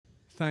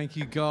Thank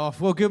you,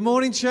 Garth. Well, good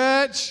morning,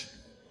 church.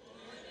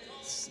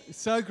 It's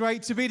so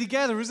great to be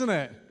together, isn't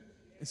it?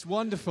 It's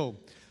wonderful.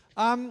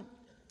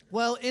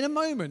 Well, in a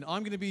moment,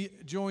 I'm going to be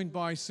joined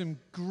by some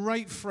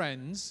great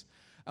friends,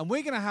 and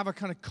we're going to have a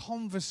kind of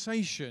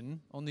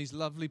conversation on these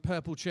lovely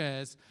purple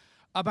chairs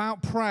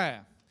about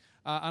prayer.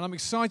 And I'm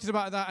excited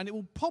about that, and it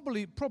will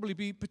probably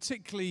be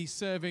particularly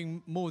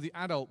serving more the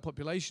adult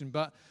population.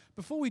 But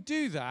before we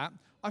do that,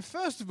 I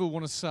first of all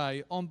want to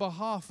say, on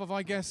behalf of,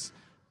 I guess,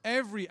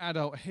 every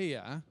adult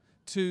here,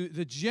 to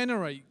the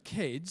Generate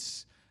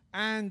kids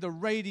and the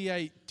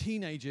Radiate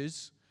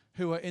teenagers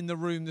who are in the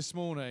room this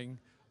morning,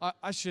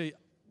 actually,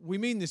 we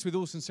mean this with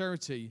all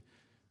sincerity.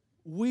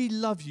 We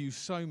love you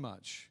so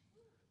much.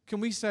 Can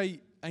we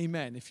say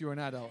amen if you're an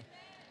adult?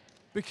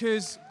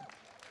 Because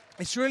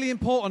it's really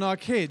important our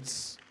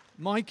kids,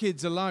 my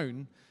kids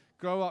alone,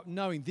 grow up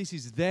knowing this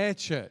is their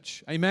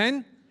church.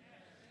 Amen?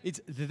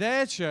 It's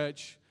their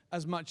church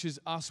as much as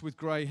us with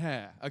grey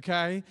hair,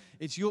 okay?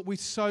 We're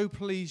so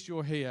pleased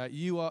you're here.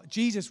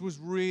 Jesus was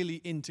really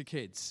into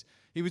kids.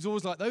 He was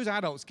always like, those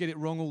adults get it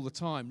wrong all the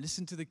time.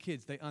 Listen to the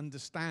kids. They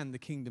understand the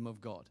kingdom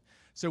of God.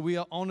 So we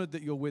are honored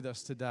that you're with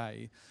us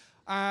today.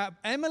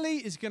 Emily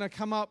is going to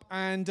come up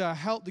and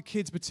help the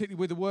kids, particularly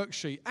with the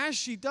worksheet. As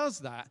she does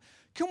that,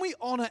 can we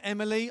honor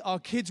Emily, our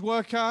kids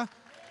worker?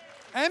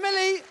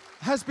 Emily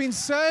has been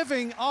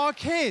serving our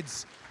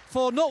kids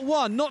for not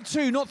 1, not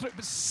 2, not 3,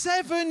 but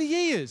 7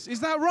 years.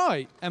 Is that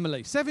right,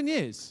 Emily? 7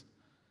 years.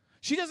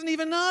 She doesn't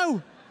even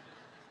know.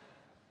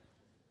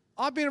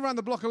 I've been around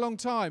the block a long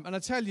time, and I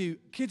tell you,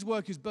 kids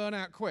workers burn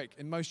out quick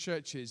in most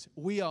churches.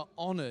 We are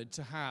honored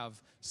to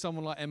have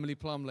someone like Emily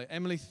Plumley.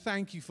 Emily,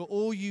 thank you for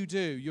all you do.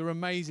 You're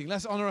amazing.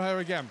 Let's honor her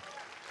again.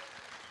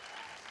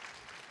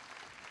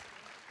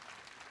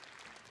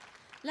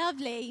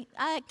 Lovely.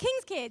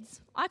 King's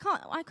Kids. I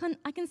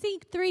can see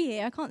 3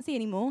 here. I can't see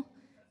any more.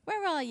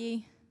 Where are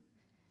you?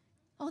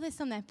 Oh, there's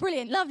some there.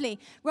 Brilliant. Lovely.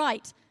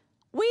 Right.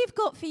 We've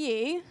got for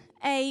you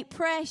a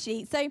prayer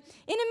sheet. So in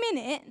a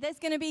minute, there's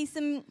going to be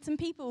some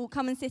people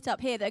come and sit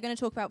up here that are going to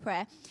talk about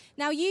prayer.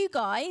 Now, you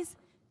guys,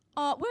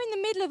 we're in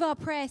the middle of our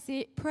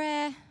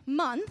prayer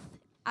month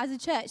as a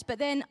church, but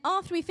then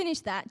after we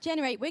finish that,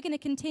 Generate, we're going to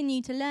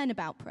continue to learn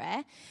about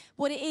prayer,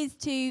 what it is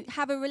to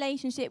have a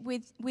relationship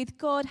with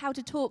God, how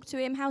to talk to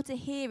him, how to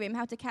hear him,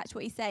 how to catch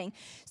what he's saying.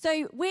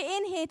 So we're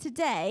in here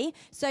today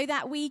so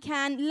that we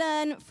can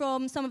learn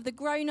from some of the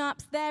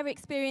grown-ups, their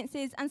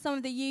experiences, and some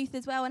of the youth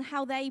as well, and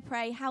how they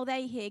pray, how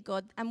they hear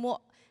God, and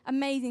what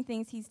amazing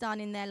things he's done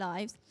in their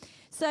lives.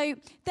 So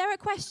there are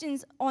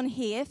questions on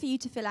here for you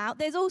to fill out.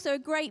 There's also a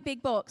great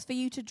big box for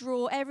you to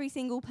draw every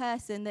single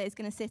person that is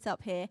going to sit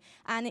up here.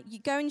 And you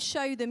go and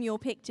show them your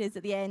pictures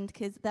at the end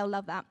because they'll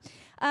love that.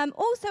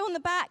 Also on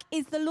the back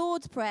is the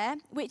Lord's Prayer,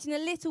 which in a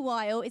little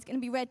while is going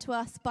to be read to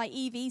us by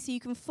Evie, so you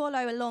can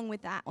follow along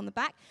with that on the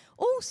back.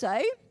 Also,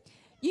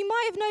 you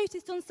might have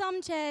noticed on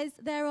some chairs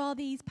there are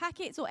these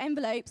packets or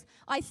envelopes.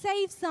 I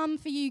saved some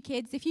for you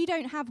kids. If you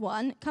don't have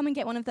one, come and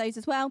get one of those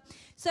as well.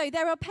 So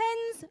there are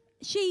pens,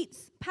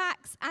 sheets,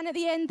 packs, and at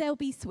the end there'll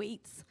be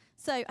sweets.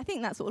 So I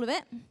think that's all of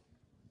it.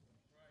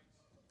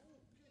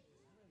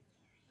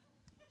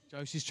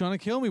 Josie's trying to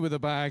kill me with a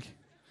bag.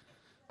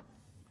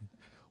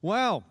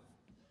 Well,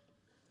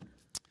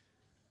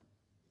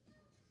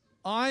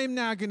 I'm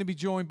now going to be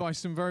joined by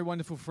some very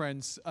wonderful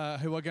friends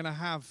who are going to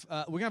have,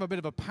 we're going to have a bit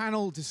of a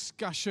panel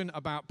discussion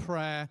about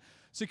prayer.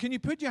 So can you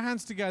put your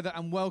hands together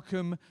and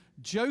welcome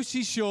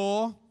Josie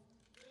Shaw,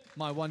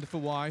 my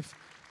wonderful wife,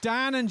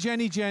 Dan and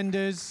Jenny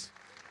Genders,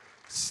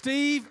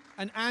 Steve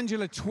and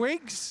Angela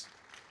Twiggs,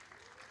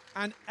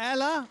 and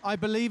Ella, I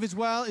believe as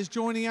well, is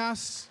joining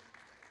us.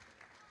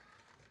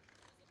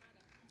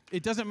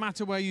 It doesn't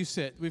matter where you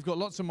sit. We've got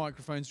lots of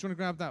microphones. Do you want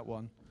to grab that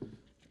one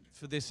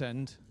for this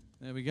end?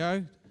 There we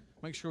go.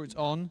 Make sure it's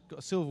on. Got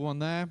a silver one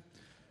there.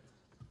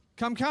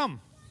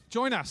 Come.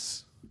 Join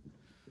us.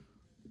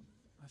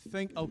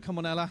 Oh, come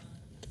on, Ella.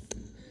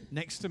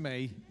 Next to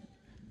me.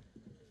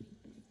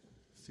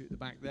 See at the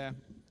back there.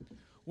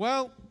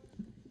 Well,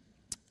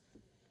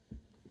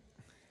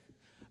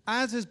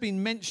 as has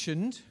been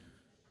mentioned,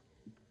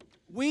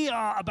 we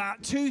are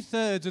about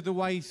 2/3 of the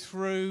way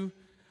through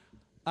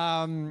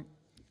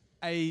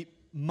a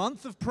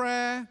month of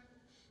prayer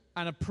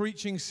and a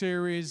preaching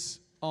series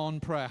on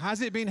prayer.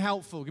 Has it been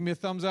helpful? Give me a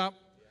thumbs up.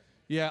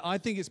 Yeah, I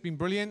think it's been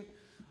brilliant.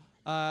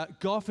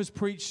 Goff has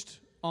preached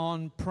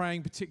on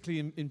praying,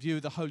 particularly in view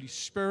of the Holy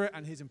Spirit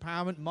and his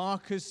empowerment.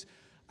 Marcus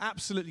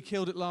absolutely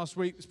killed it last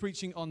week. He was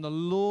preaching on the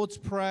Lord's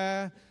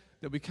Prayer,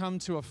 that we come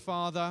to a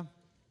Father.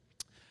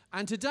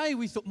 And today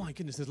we thought, my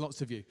goodness, there's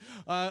lots of you.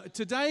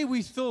 Today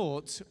we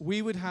thought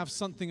we would have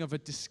something of a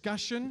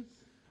discussion,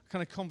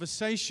 kind of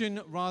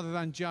conversation, rather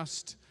than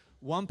just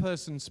one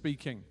person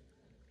speaking.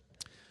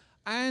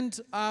 And,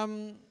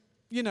 I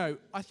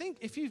think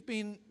if you've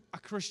been a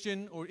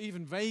Christian or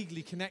even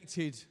vaguely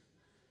connected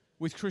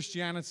with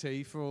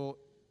Christianity for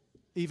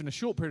even a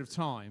short period of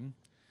time,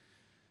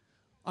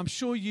 I'm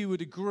sure you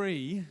would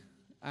agree,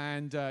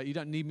 and you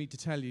don't need me to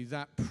tell you,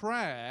 that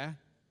prayer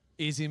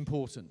is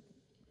important.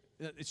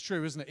 It's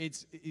true, isn't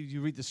it?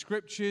 You read the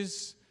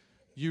scriptures,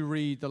 you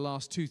read the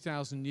last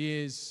 2,000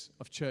 years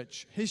of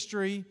church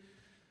history.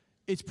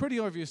 It's pretty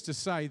obvious to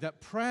say that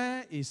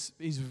prayer is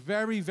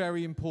very,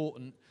 very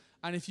important.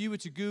 And if you were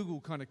to Google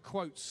kind of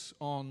quotes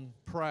on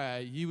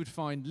prayer, you would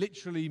find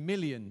literally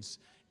millions.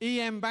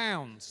 E.M.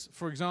 Bounds,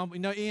 for example.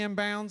 You know E.M.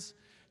 Bounds?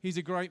 He's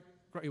a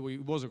he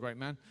was a great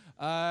man.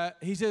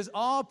 He says,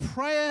 our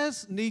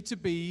prayers need to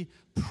be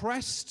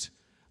pressed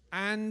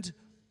and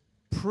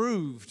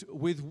proved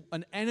with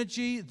an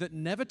energy that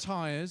never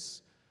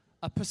tires,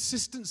 a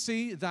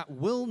persistency that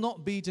will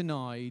not be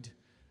denied,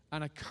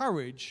 and a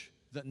courage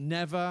that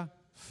never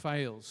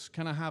fails.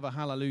 Can I have a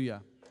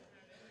hallelujah?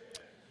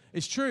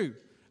 It's true.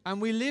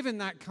 And we live in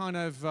that kind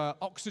of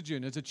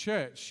oxygen as a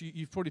church.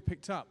 You've probably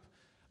picked up.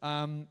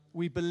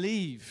 We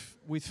believe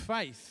with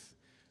faith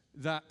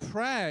that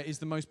prayer is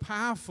the most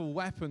powerful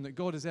weapon that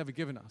God has ever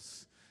given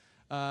us.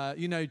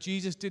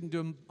 Jesus didn't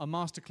do a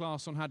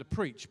masterclass on how to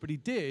preach, but he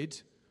did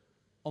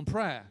on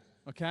prayer,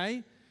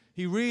 okay?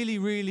 He really,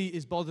 really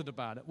is bothered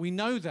about it. We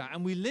know that,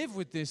 and we live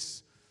with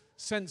this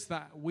sense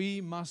that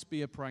we must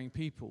be a praying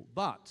people.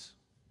 But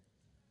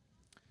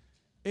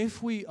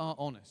if we are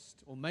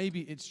honest, or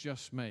maybe it's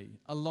just me,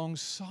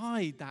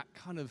 alongside that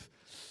kind of,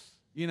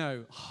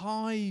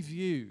 high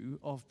view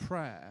of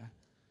prayer,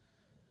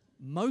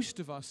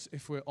 most of us,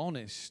 if we're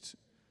honest,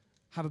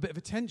 have a bit of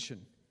a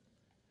tension.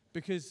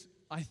 Because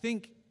I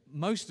think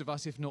most of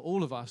us, if not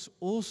all of us,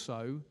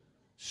 also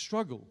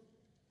struggle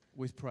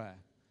with prayer.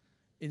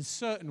 In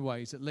certain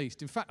ways, at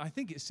least. In fact, I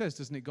think it says,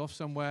 doesn't it, Goff,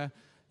 somewhere,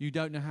 you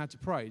don't know how to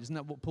pray. Isn't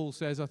that what Paul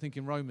says, I think,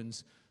 in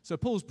Romans? So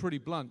Paul's pretty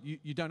blunt.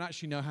 You don't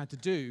actually know how to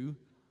do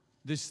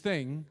this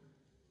thing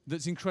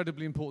that's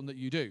incredibly important that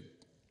you do.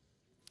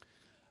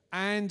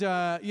 And,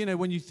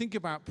 when you think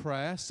about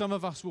prayer, some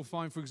of us will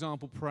find, for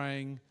example,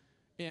 praying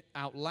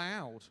out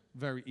loud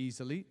very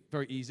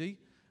easy,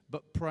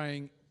 but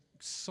praying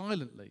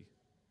silently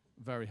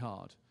very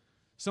hard.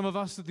 Some of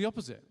us are the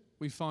opposite.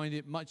 We find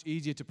it much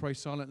easier to pray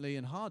silently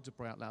and hard to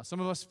pray out loud. Some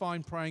of us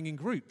find praying in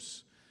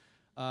groups,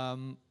 a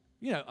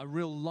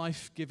real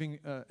life-giving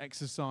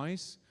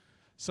exercise.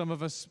 Some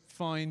of us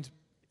find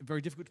it very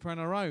difficult to pray on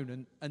our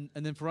own, and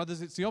then for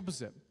others it's the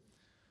opposite.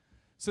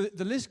 So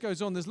the list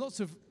goes on. There's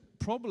lots of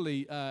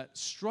probably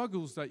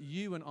struggles that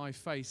you and I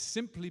face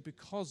simply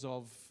because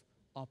of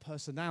our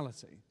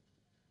personality,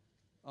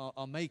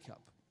 our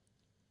makeup.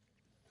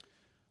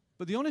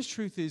 But the honest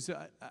truth is,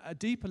 at a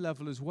deeper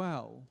level as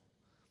well,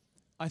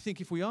 I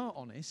think if we are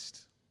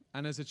honest,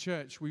 and as a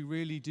church we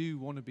really do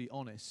want to be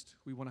honest,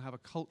 we want to have a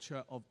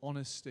culture of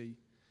honesty,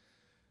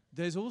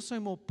 there's also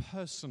more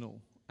personal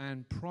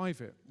and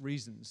private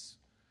reasons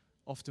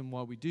often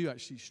why we do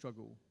actually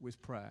struggle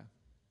with prayer.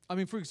 I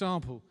mean, for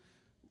example,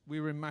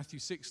 we were in Matthew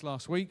 6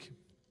 last week,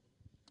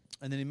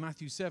 and then in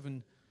Matthew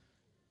 7,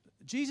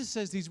 Jesus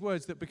says these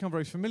words that become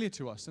very familiar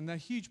to us, and they're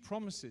huge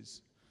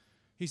promises.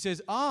 He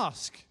says,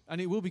 ask, and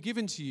it will be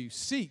given to you.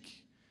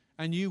 Seek,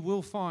 and you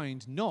will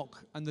find.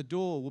 Knock, and the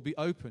door will be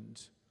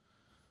opened.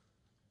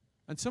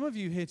 And some of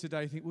you here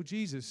today think, well,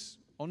 Jesus,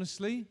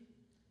 honestly,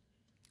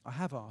 I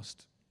have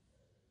asked.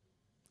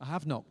 I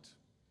have knocked.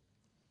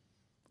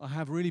 I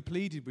have really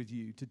pleaded with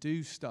you to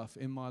do stuff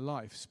in my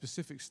life,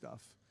 specific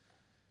stuff.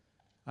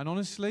 And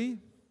honestly,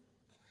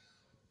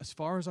 as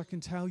far as I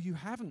can tell, you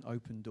haven't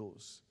opened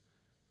doors.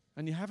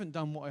 And you haven't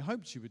done what I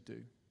hoped you would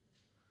do.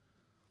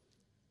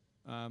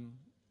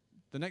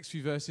 The next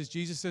few verses,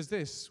 Jesus says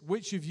this,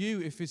 which of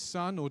you, if his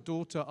son or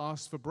daughter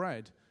asks for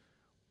bread,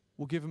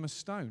 will give him a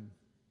stone?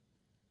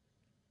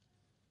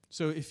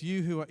 So if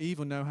you who are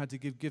evil know how to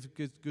give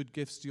good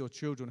gifts to your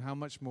children, how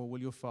much more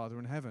will your Father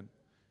in heaven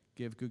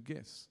give good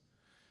gifts?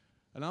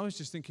 And I was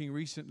just thinking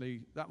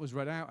recently, that was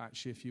read out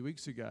actually a few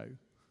weeks ago.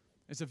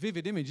 It's a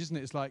vivid image, isn't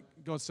it? It's like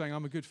God saying,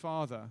 I'm a good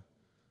father.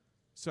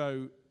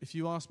 So if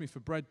you ask me for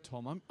bread,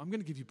 Tom, I'm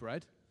going to give you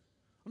bread.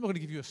 I'm not going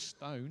to give you a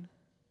stone.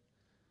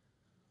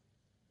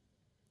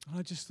 And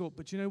I just thought,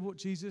 but you know what,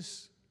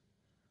 Jesus?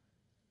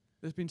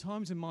 There's been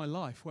times in my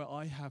life where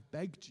I have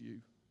begged you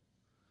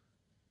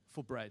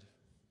for bread.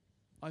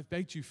 I've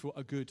begged you for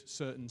a good,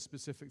 certain,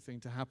 specific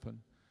thing to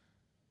happen.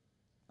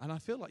 And I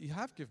feel like you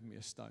have given me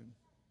a stone.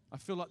 I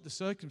feel like the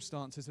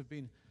circumstances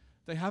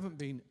haven't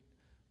been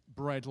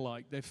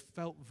bread-like. They've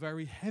felt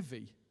very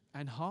heavy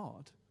and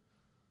hard.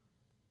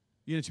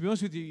 To be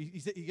honest with you, he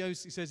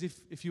says,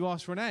 if you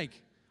ask for an egg,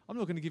 I'm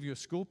not going to give you a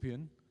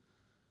scorpion.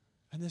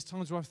 And there's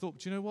times where I've thought,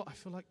 do you know what? I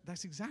feel like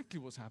that's exactly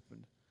what's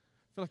happened.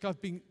 I feel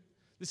like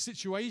the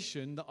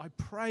situation that I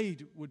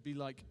prayed would be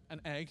like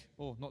an egg,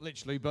 or not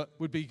literally, but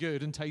would be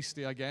good and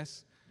tasty, I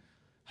guess,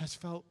 has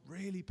felt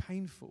really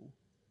painful.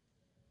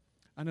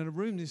 And in a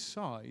room this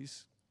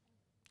size,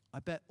 I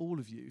bet all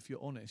of you, if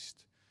you're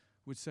honest,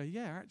 would say,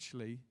 yeah,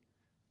 actually,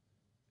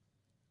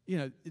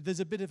 there's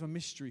a bit of a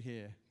mystery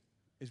here,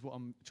 is what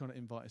I'm trying to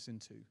invite us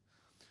into.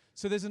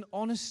 So there's an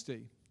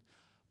honesty.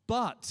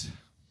 But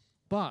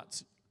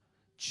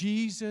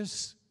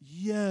Jesus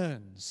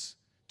yearns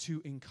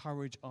to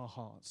encourage our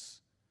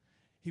hearts.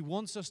 He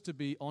wants us to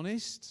be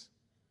honest.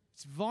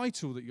 It's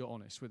vital that you're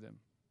honest with him.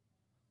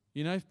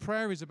 You know, if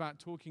prayer is about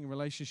talking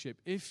relationship,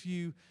 if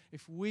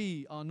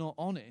we are not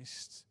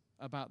honest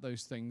about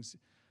those things,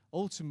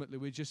 ultimately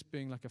we're just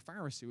being like a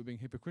Pharisee. We're being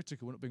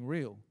hypocritical. We're not being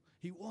real.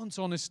 He wants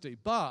honesty,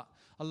 but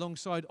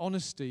alongside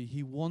honesty,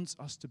 he wants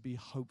us to be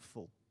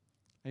hopeful.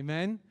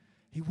 Amen?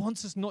 He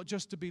wants us not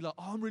just to be like,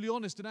 oh, I'm really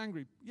honest and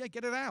angry. Yeah,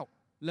 get it out.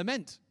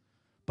 Lament.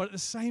 But at the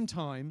same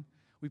time,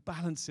 we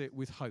balance it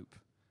with hope.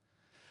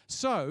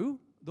 So,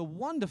 the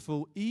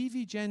wonderful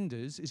Evie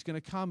Genders is going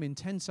to come in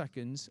 10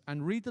 seconds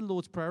and read the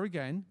Lord's Prayer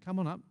again. Come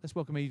on up. Let's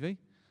welcome Evie.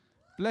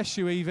 Bless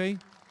you, Evie.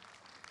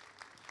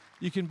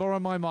 You can borrow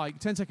my mic.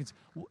 10 seconds.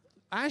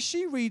 As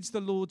she reads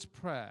the Lord's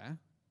Prayer,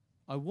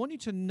 I want you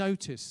to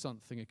notice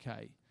something,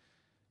 okay?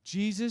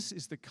 Jesus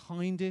is the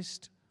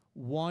kindest,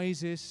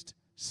 wisest,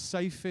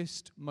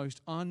 safest,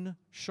 most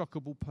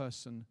unshockable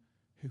person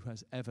who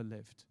has ever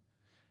lived.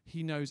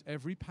 He knows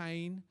every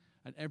pain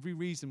and every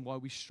reason why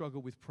we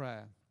struggle with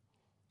prayer.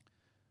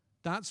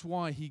 That's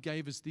why he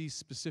gave us these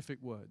specific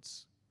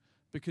words,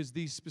 because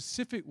these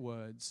specific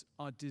words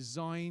are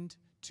designed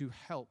to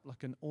help,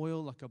 like an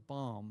oil, like a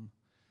balm,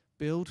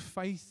 build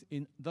faith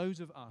in those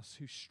of us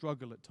who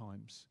struggle at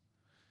times.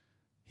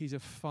 He's a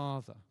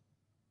father.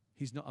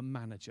 He's not a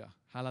manager.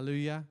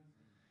 Hallelujah.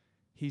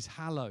 He's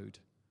hallowed.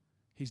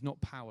 He's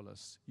not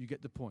powerless. You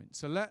get the point.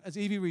 So as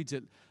Evie reads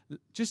it,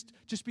 just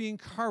be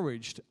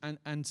encouraged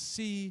and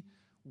see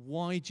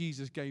why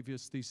Jesus gave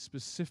us these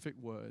specific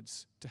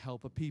words to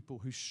help a people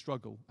who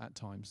struggle at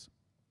times.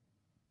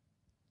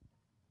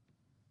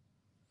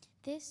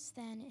 This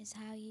then is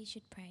how you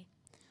should pray.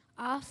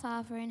 Our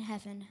Father in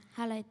heaven,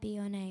 hallowed be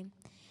your name.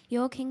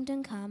 Your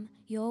kingdom come,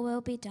 your will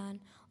be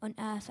done, on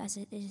earth as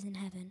it is in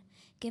heaven.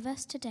 Give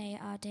us today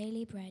our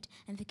daily bread,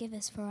 and forgive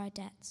us for our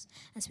debts,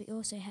 as we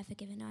also have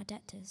forgiven our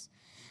debtors.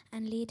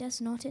 And lead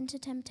us not into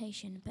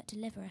temptation, but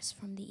deliver us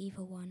from the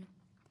evil one.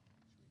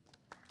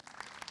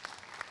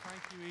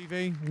 Thank you,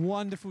 Evie.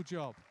 Wonderful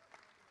job.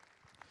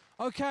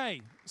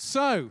 Okay,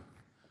 so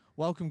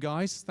welcome,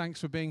 guys. Thanks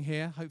for being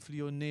here. Hopefully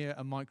you're near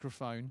a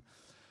microphone.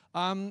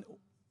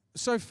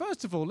 So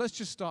first of all, let's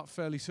just start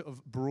fairly sort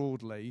of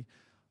broadly.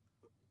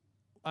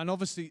 And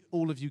obviously,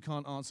 all of you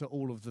can't answer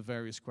all of the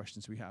various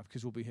questions we have,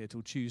 because we'll be here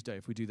till Tuesday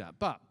if we do that.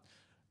 But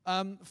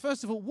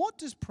first of all, what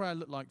does prayer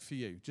look like for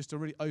you? Just a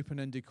really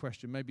open-ended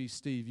question. Maybe,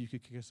 Steve, you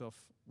could kick us off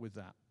with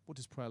that. What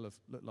does prayer look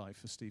like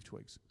for Steve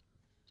Twiggs?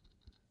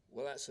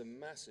 Well, that's a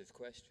massive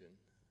question.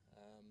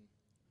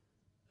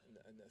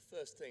 And the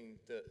first thing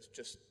that's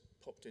just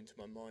popped into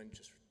my mind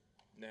just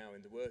now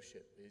in the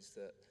worship is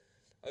that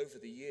over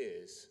the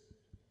years,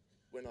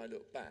 when I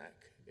look back,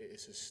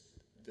 it's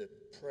the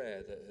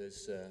prayer that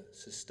has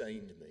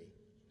sustained me.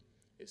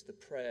 It's the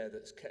prayer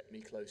that's kept me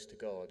close to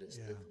God. It's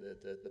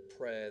the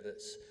prayer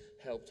that's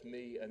helped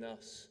me and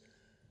us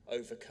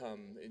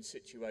overcome in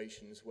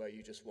situations where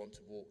you just want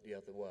to walk the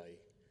other way.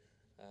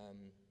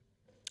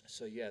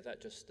 So yeah,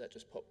 that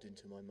just popped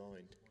into my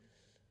mind.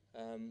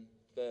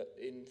 But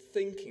in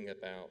thinking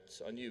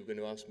about, I knew you were going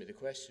to ask me the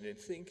question, in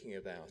thinking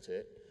about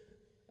it,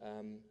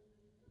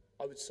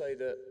 I would say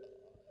that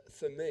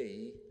for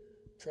me,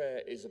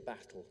 prayer is a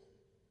battle.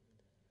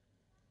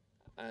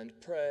 And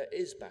prayer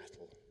is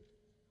battle.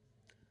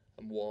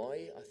 And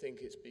why? I think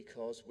it's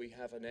because we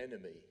have an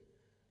enemy,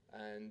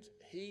 and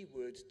he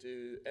would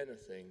do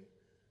anything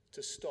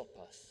to stop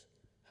us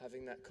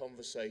having that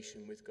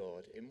conversation with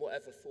God in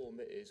whatever form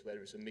it is, whether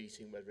it's a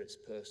meeting, whether it's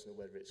personal,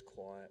 whether it's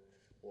quiet,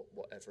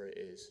 whatever it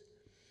is.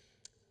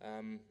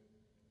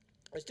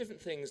 There's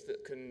different things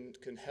that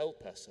can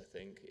help us, I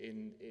think,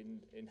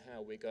 in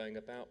how we're going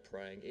about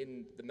praying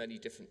in the many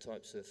different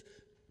types of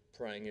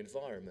praying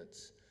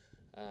environments.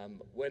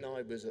 When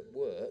I was at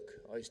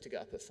work, I used to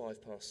get up at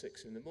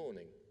 6:05 in the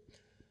morning,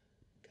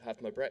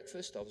 have my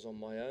breakfast. I was on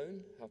my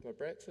own, have my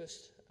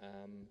breakfast,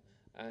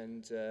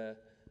 and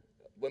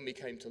when we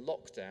came to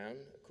lockdown,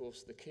 of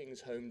course, the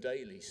King's Home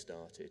Daily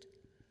started,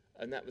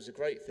 and that was a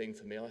great thing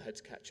for me. I had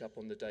to catch up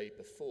on the day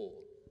before,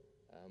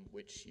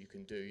 which you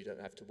can do. You don't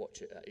have to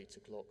watch it at 8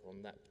 o'clock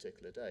on that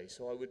particular day.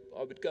 So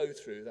I would go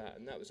through that,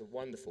 and that was a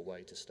wonderful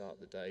way to start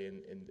the day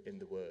in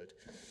the Word.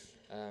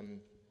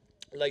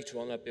 Later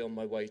on, I'd be on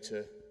my way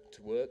to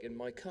work in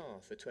my car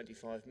for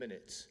 25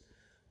 minutes,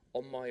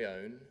 on my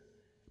own,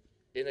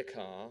 in a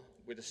car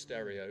with a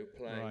stereo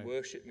playing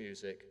worship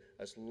music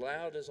as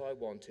loud as I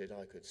wanted.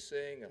 I could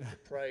sing, I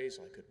could praise,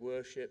 I could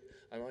worship,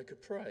 and I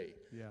could pray.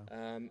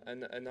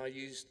 And I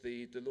used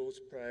the Lord's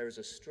Prayer as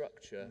a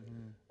structure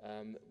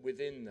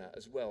within that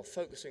as well,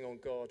 focusing on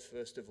God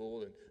first of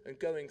all, and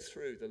going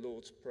through the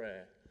Lord's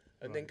Prayer,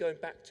 and then going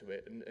back to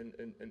it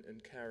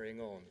and carrying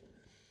on.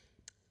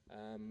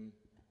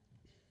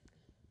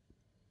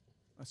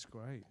 That's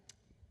great.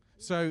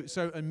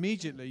 So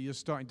immediately you're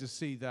starting to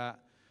see that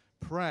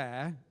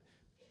prayer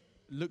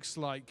looks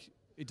like,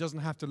 it doesn't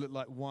have to look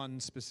like one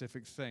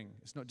specific thing.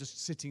 It's not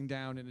just sitting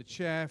down in a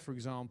chair, for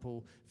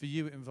example. For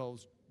you, it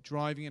involves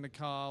driving in a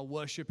car,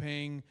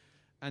 worshiping,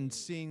 and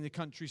seeing the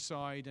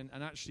countryside, and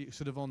actually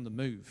sort of on the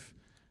move.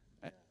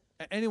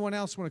 Anyone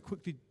else want to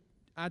quickly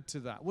add to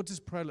that? What does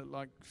prayer look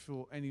like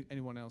for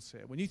anyone else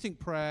here? When you think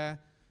prayer,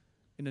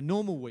 in a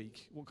normal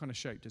week, what kind of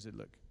shape does it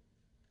look?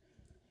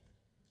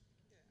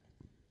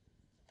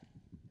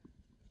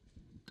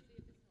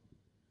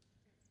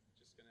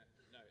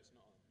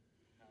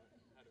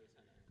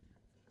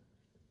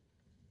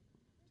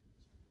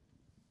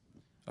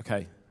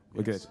 Okay,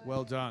 we're good.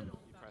 Well done.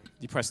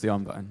 You press the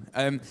on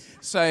button.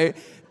 So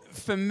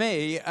for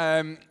me,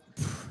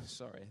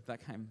 sorry,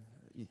 that came.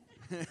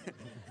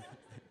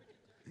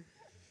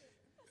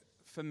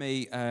 For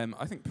me,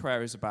 I think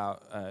prayer is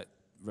about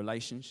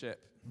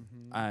relationship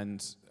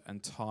and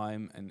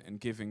time and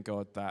giving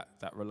God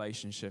that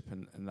relationship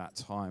and that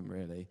time,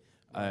 really.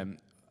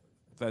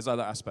 There's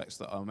other aspects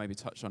that I'll maybe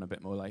touch on a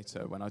bit more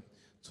later when I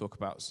talk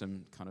about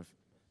some kind of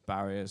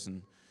barriers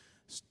and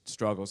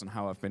struggles and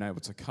how I've been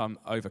able to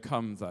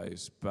overcome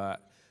those.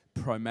 But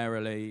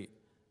primarily,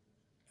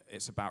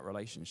 it's about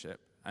relationship.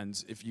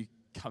 And if you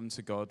come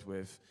to God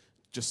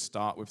just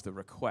start with the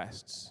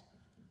requests,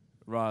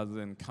 rather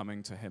than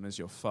coming to him as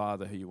your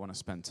father who you want to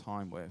spend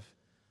time with,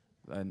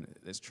 then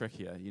it's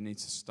trickier. You need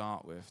to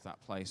start with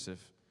that place of,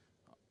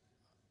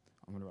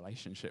 I'm in a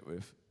relationship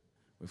with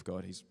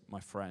God. He's my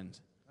friend.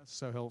 That's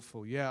so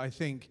helpful. Yeah, I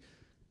think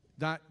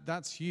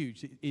that's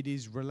huge. It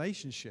is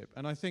relationship.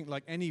 And I think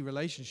like any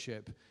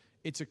relationship,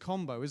 it's a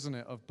combo, isn't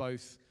it, of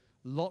both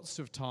lots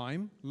of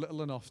time,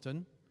 little and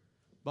often,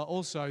 but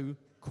also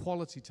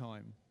quality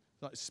time,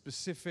 like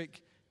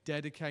specific,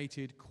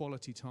 dedicated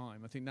quality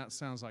time. I think that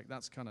sounds like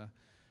that's kind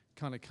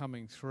of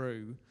coming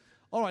through.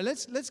 All right,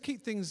 let's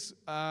keep things.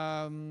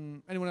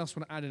 Anyone else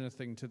want to add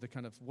anything to the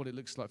kind of what it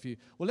looks like for you?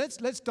 Well,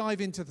 let's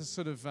dive into the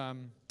sort of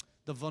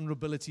the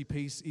vulnerability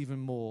piece even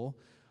more.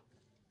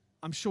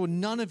 I'm sure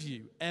none of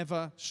you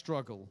ever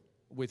struggle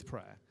with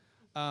prayer,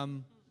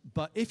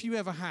 but if you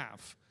ever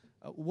have,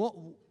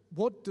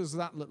 what does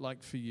that look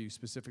like for you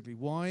specifically?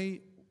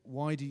 Why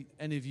do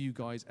any of you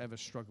guys ever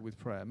struggle with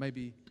prayer?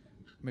 Maybe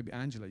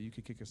Angela, you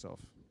could kick us off.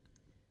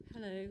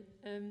 Hello.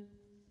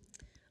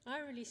 I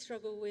really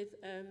struggle with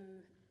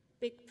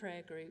big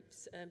prayer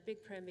groups,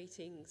 big prayer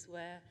meetings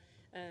where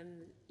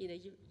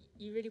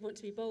you really want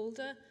to be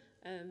bolder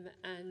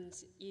and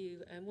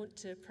you want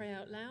to pray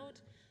out loud.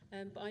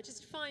 But I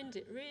just find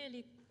it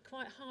really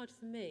quite hard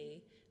for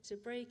me to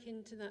break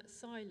into that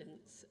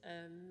silence,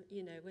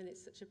 when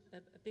it's such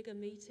a bigger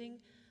meeting.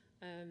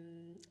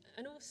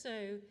 And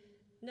also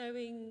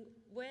knowing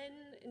when,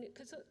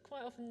 because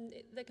quite often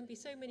there can be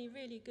so many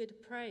really good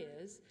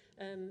prayers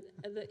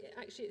that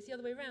actually it's the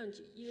other way around.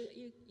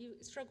 You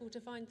struggle to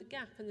find the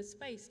gap and the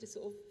space to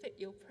sort of fit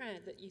your prayer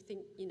that you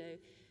think,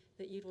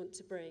 that you'd want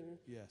to bring.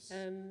 Yes.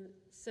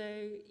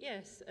 So,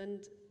 yes,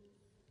 and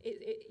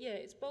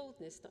it's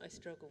boldness that I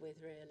struggle with,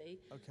 really.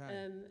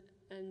 Okay.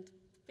 And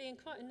being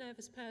quite a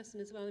nervous person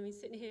as well. I mean,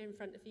 sitting here in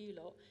front of you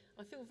lot,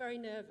 I feel very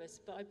nervous,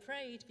 but I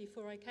prayed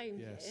before I came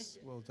here. Yes,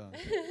 well done.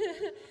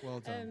 Well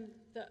done.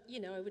 That,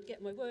 I would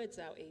get my words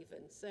out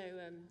even. So,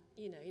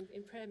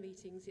 in prayer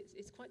meetings,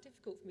 it's quite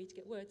difficult for me to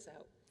get words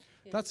out.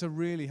 Yeah. That's a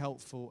really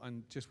helpful,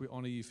 and just we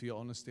honour you for your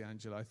honesty,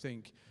 Angela. I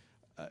think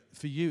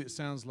for you, it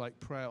sounds like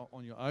prayer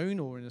on your own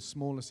or in a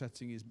smaller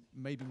setting is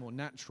maybe more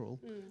natural.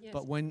 Yes.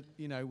 But when,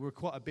 we're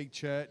quite a big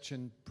church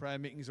and prayer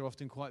meetings are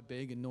often quite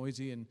big and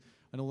noisy and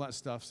all that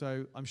stuff.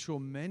 So I'm sure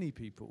many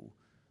people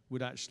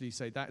would actually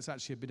say that's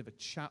actually a bit of a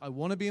chat. I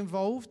want to be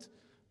involved,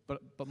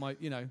 but my,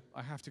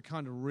 I have to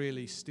kind of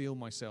really steel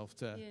myself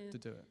to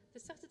do it.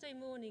 The Saturday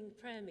morning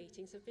prayer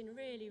meetings have been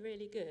really,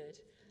 really good.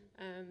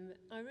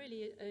 I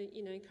really,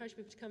 encourage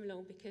people to come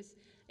along because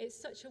it's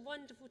such a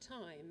wonderful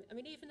time. I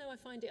mean, even though I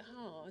find it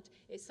hard,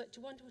 it's such a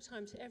wonderful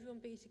time to everyone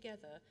be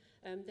together.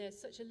 There's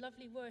such a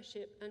lovely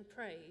worship and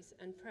praise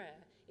and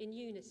prayer in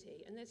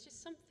unity. And there's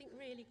just something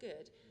really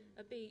good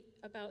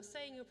about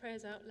saying your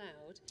prayers out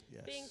loud,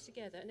 Yes. being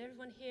together and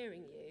everyone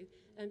hearing you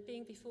and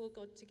being before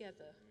God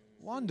together.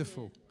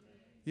 Wonderful.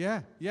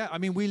 Yeah. I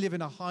mean, we live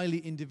in a highly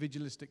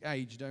individualistic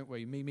age, don't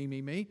we?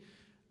 Me.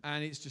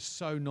 And it's just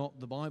so not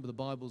the Bible. The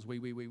Bible's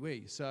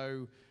we.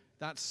 So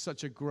that's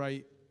such a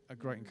great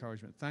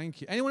encouragement.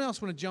 Thank you. Anyone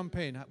else want to jump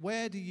in?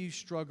 Where do you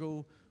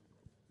struggle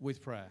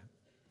with prayer?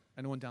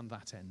 Anyone down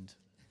that end?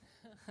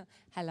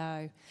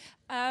 Hello.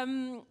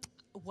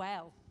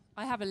 Well,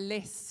 I have a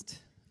list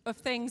of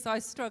things I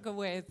struggle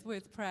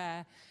with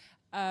prayer.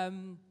 I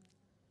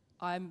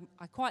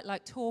quite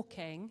like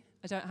talking.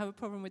 I don't have a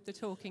problem with the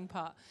talking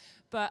part.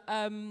 But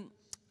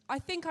I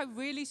think I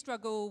really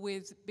struggle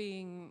with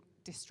being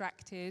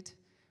distracted.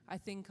 I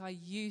think I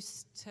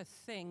used to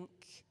think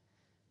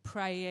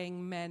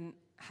praying meant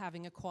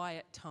having a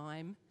quiet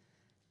time,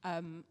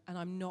 and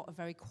I'm not a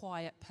very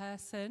quiet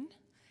person,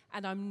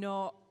 and I'm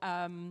not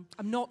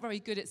very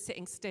good at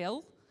sitting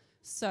still.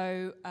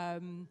 So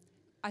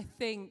I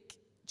think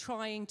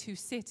trying to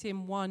sit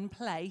in one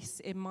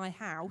place in my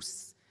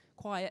house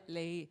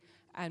quietly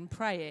and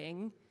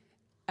praying,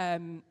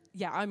 I'm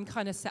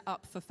kind of set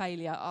up for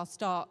failure. I'll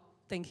start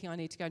thinking I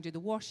need to go and do the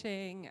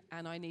washing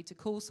and I need to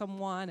call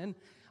someone, and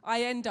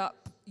I end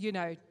up,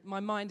 my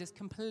mind is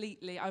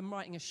completely, I'm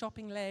writing a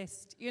shopping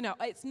list,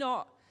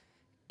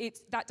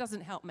 that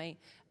doesn't help me.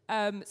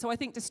 So I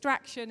think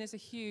distraction is a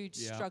huge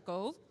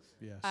struggle.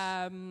 Yes.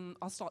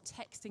 I'll start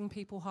texting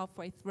people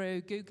halfway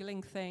through,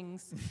 Googling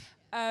things.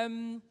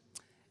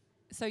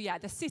 So yeah,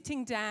 the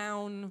sitting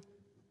down,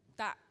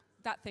 that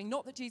thing.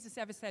 Not that Jesus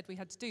ever said we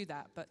had to do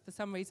that, but for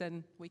some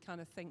reason we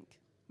kind of think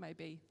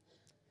maybe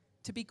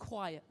to be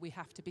quiet we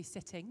have to be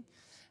sitting.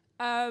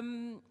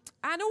 And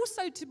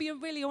also, to be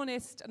really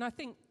honest, and I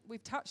think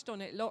we've touched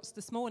on it lots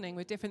this morning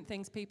with different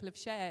things people have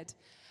shared,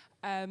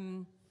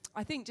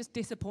 I think just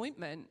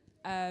disappointment.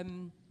 I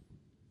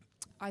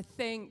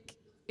think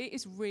it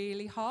is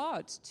really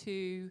hard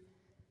to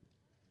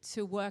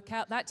work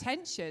out that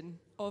tension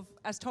of,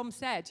 as Tom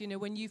said,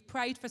 when you've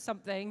prayed for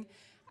something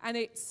and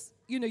it's,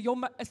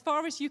 as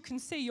far as you can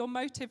see, your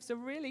motives are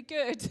really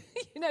good.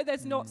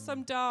 There's not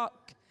some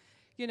dark,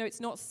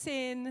 it's not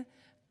sin.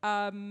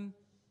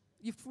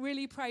 You've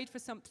really prayed for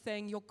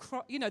something.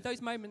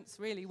 Those moments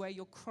really where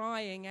you're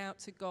crying out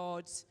to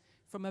God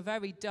from a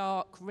very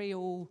dark,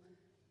 real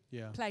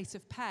place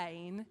of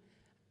pain.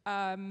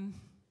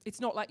 It's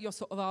not like you're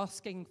sort of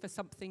asking for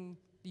something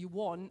you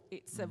want.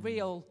 It's a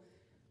real,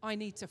 I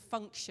need to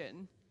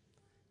function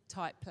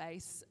type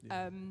place.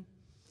 Yeah.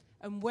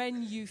 And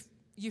when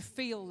you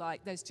feel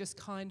like there's just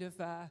kind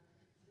of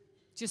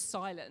just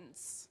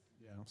silence.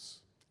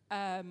 Yes.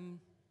 I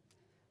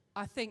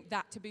think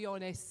that, to be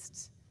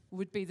honest,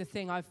 would be the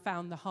thing I've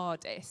found the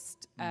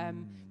hardest.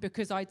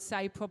 Because I'd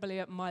say probably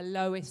at my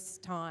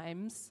lowest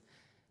times,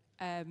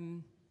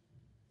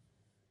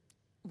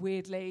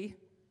 weirdly,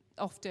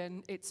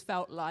 often it's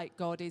felt like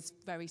God is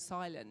very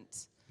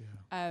silent.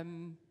 Yeah.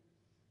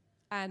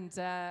 And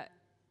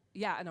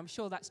I'm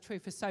sure that's true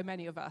for so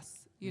many of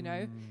us,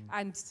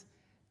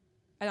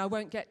 and I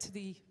won't get to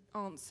the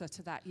answer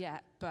to that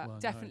yet, but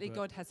definitely but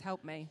God has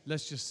helped me.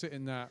 Let's just sit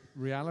in that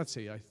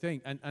reality, I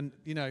think. And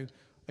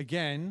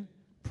again,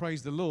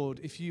 praise the Lord.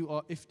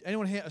 If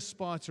anyone here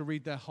aspire to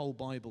read their whole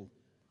Bible,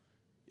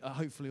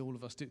 hopefully all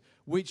of us do,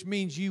 which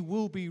means you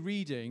will be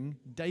reading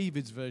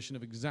David's version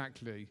of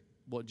exactly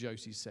what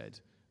Josie said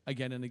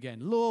again and again.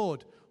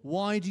 Lord,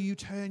 why do you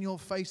turn your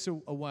face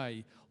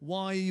away?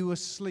 Why are you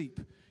asleep?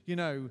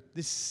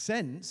 This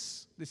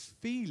sense, this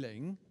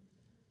feeling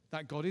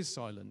that God is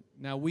silent.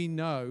 Now, we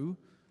know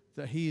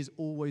that he is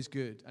always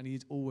good and he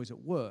is always at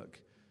work,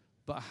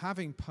 but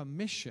having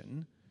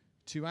permission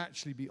to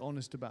actually be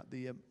honest about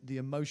the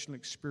emotional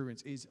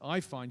experience is,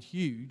 I find,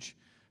 huge,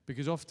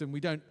 because often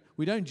we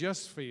don't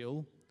just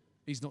feel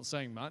he's not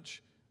saying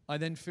much. I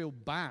then feel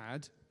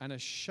bad and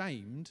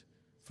ashamed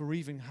for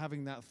even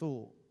having that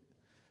thought.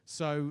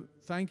 So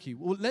thank you.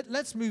 Well,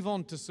 let's move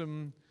on to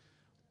some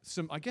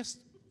I guess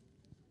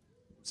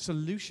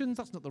solutions.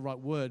 That's not the right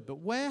word, but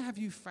where have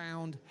you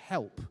found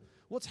help?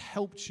 What's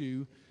helped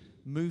you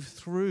move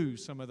through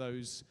some of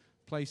those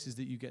places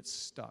that you get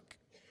stuck?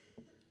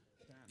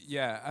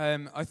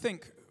 Yeah, I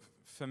think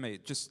for me,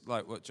 just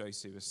like what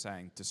Josie was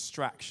saying,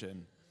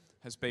 distraction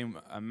has been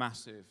a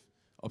massive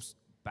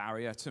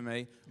barrier to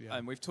me. Yeah.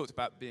 And we've talked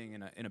about being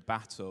in a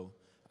battle.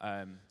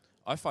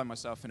 I find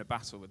myself in a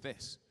battle with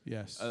this.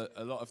 Yes.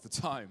 A lot of the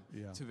time,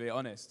 yeah. to be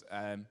honest.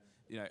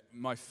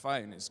 My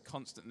phone is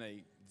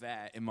constantly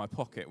there in my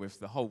pocket with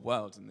the whole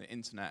world and the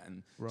internet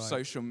and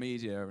social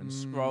media and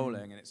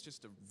scrolling, and it's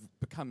just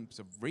becomes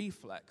a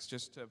reflex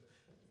just to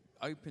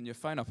open your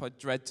phone up. I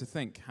dread to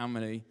think how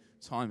many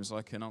times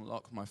I can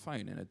unlock my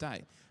phone in a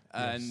day.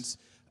 Yes.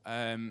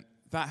 And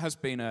that has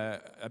been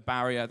a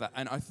barrier,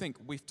 and I think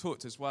we've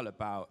talked as well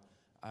about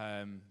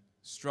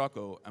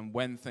struggle and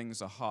when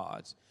things are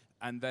hard,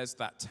 and there's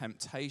that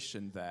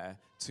temptation there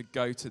to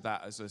go to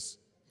that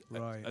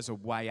as a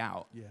way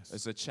out, yes.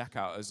 as a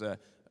checkout,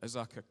 as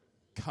like a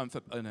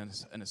comfort and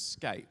an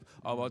escape.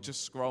 I'll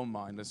just scroll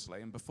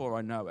mindlessly, and before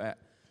I know it,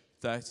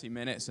 30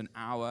 minutes, an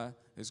hour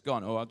is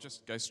gone. Or I'll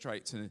just go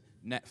straight to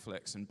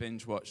Netflix and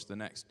binge watch the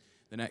next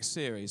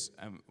series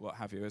and what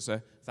have you, as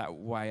that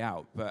way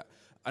out.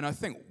 And I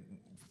think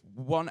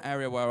one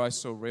area where I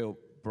saw real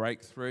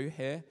breakthrough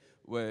here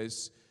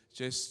was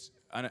just,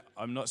 and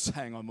I'm not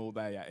saying I'm all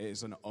there yet, it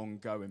is an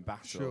ongoing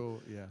battle. Sure,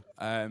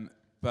 yeah.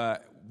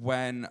 But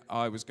when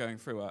I was going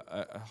through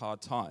a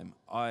hard time,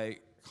 I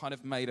kind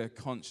of made a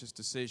conscious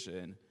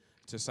decision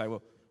to say,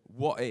 well,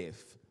 what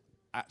if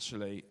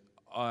actually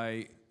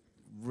I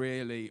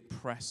really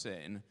press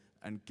in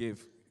and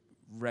give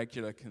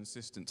regular,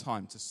 consistent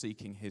time to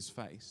seeking his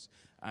face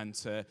and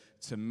to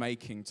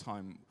making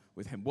time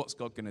with him? What's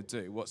God going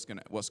to do? What's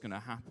going to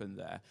happen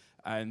there?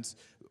 And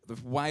the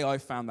way I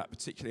found that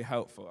particularly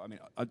helpful, I mean,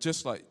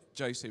 just like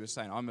Josie was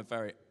saying, I'm a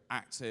very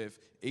active,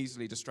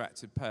 easily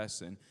distracted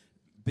person.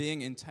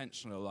 Being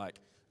intentional, like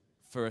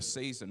for a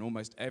season,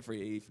 almost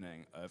every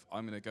evening of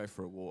I'm going to go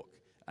for a walk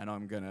and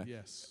I'm going to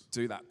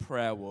do that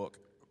prayer walk,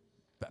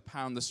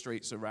 pound the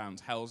streets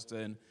around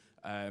Helsden,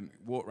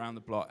 walk around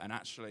the block, and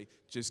actually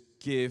just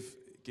give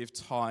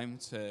time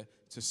to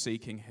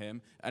seeking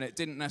him. And it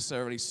didn't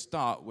necessarily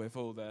start with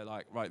all the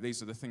right,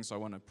 these are the things I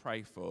want to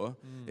pray for.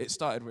 It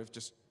started with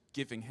just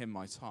giving him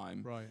my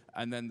time. Right.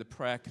 And then the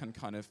prayer can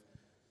kind of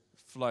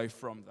flow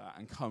from that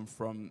and come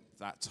from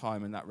that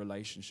time and that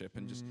relationship.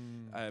 And just,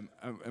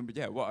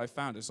 yeah, what I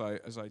found as I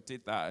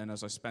did that and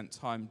as I spent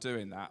time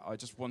doing that, I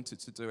just wanted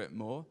to do it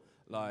more.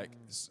 Like,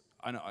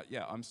 I know,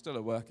 yeah, I'm still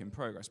a work in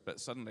progress, but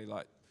suddenly,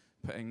 like,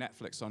 putting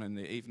Netflix on in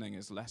the evening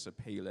is less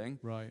appealing.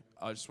 Right.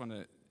 I just want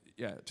to,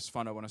 just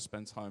find I want to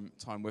spend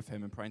time with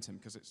him and praying to him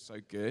because it's so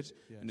good,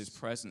 and his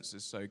presence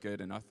is so good.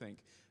 And I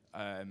think,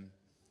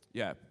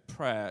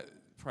 prayer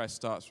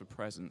starts with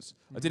presence.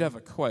 I did have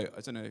a quote.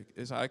 I don't know,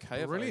 is that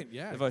okay? Brilliant,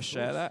 if I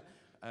share that?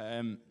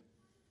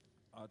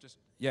 I'll just,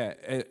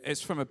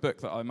 it's from a book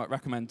that I might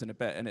recommend in a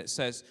bit, and it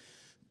says,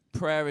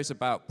 prayer is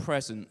about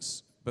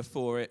presence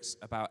before it's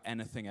about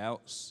anything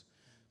else.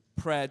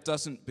 Prayer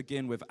doesn't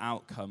begin with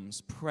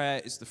outcomes.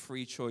 Prayer is the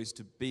free choice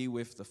to be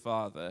with the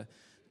Father,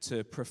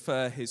 to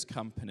prefer his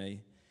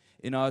company.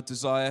 In our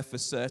desire for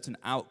certain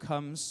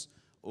outcomes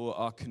or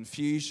our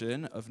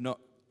confusion of not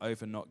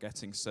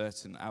getting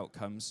certain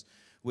outcomes,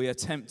 we are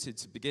tempted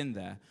to begin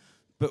there.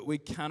 But we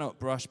cannot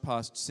brush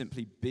past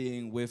simply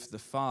being with the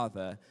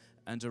Father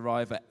and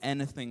arrive at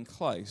anything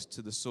close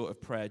to the sort of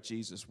prayer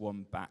Jesus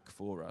won back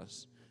for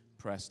us.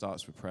 Prayer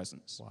starts with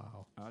presence.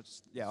 Wow. I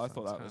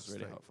thought that was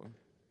really helpful.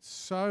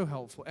 So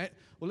helpful.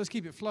 Well, let's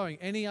keep it flowing.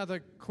 Any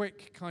other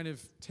quick kind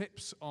of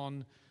tips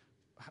on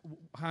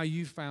how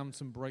you found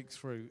some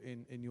breakthrough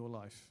in your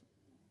life?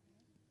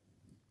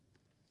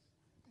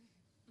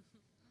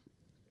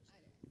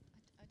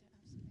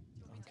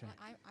 Okay.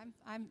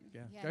 I'm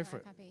go for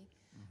it. happy.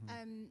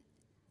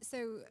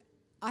 So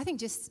I think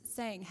just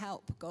saying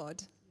help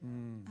God.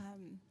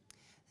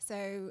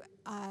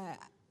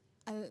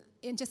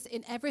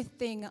 In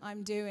everything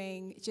I'm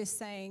doing, just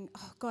saying,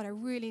 oh God, I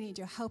really need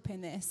your help in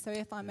this. So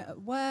if I'm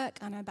at work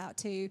and I'm about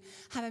to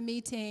have a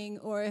meeting,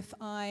 or if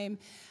I'm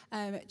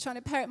trying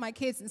to parent my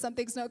kids and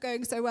something's not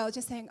going so well,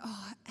 just saying,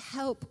 oh,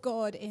 help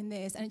God in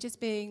this, and just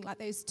being like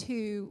those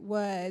two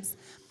words.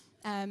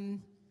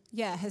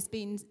 Has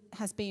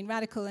been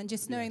radical, and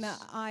just knowing that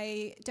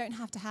I don't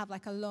have to have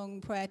like a long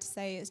prayer to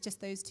say, it's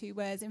just those two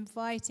words,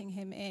 inviting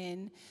him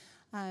in.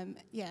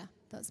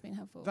 That's been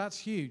helpful. That's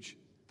huge.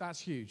 That's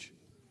huge.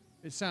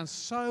 It sounds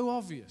so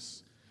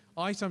obvious.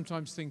 I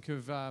sometimes think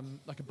of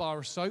like a bar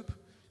of soap.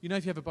 You know,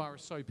 if you have a bar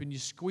of soap and you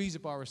squeeze a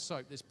bar of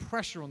soap, there's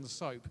pressure on the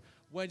soap.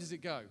 Where does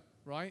it go,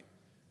 right?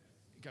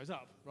 It goes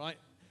up, right?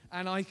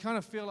 And I kind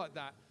of feel like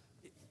that.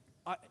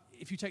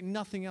 If you take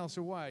nothing else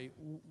away,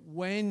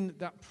 when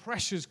that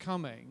pressure's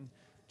coming,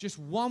 just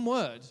one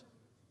word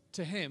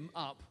to him,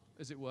 up,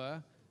 as it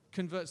were,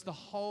 converts the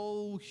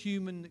whole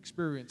human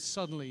experience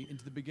suddenly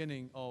into the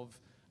beginning of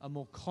a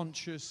more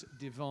conscious,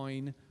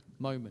 divine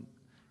moment.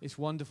 It's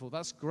wonderful.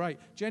 That's great.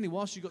 Jenny,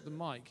 whilst you got the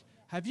mic,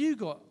 have you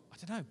got, I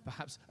don't know,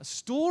 perhaps a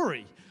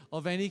story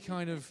of any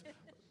kind of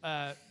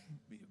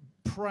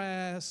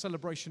prayer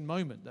celebration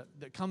moment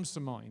that comes to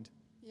mind?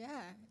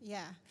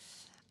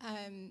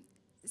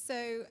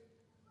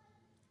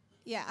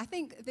 I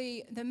think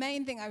the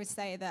main thing I would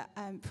say that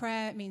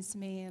prayer means to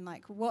me, and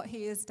like what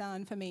he has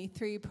done for me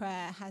through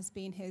prayer, has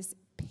been his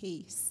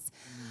peace.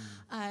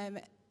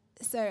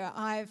 So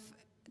I've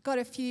got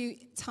a few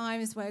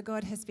times where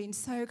God has been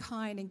so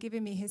kind and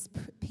given me his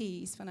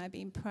peace when I've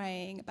been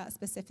praying about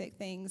specific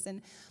things.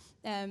 And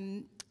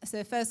so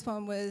the first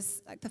one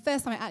was, like, the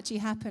first time it actually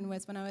happened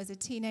was when I was a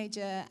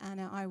teenager and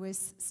I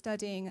was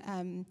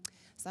studying.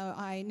 So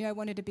I knew I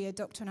wanted to be a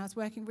doctor, and I was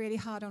working really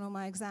hard on all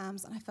my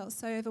exams, and I felt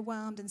so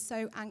overwhelmed and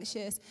so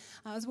anxious.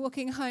 I was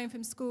walking home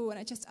from school, and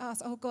I just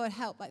asked, oh, God,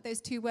 help, like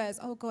those two words,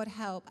 oh, God,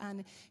 help.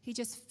 And he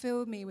just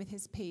filled me with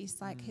his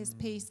peace, like his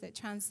peace that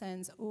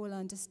transcends all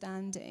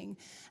understanding.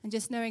 And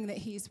just knowing that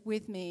he's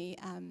with me,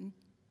 and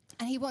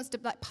he wants to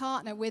like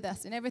partner with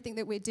us in everything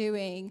that we're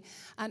doing.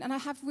 And I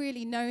have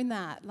really known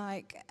that,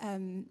 like,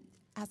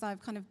 as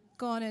I've kind of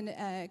gone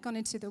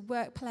into the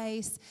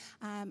workplace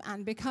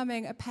and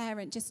becoming a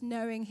parent, just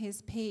knowing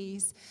his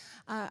peace.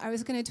 I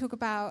was going to talk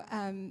about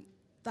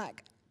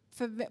like,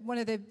 for one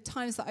of the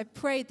times that I've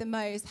prayed the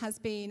most has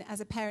been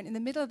as a parent in the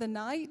middle of the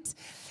night.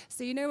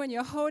 So you know when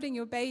you're holding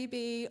your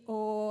baby,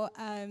 or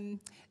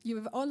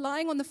you're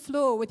lying on the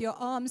floor with your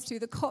arms through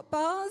the cot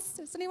bars.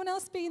 Has anyone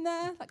else been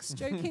there, like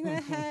stroking their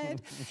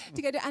head?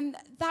 And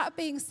that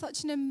being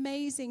such an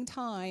amazing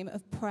time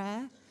of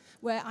prayer,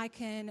 where I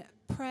can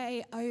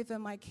pray over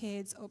my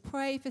kids or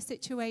pray for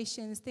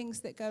situations, things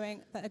that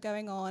are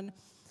going on.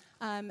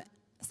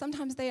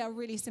 Sometimes they are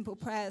really simple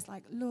prayers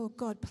like, Lord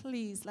God,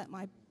 please let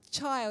my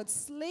child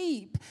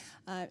sleep.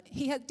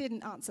 He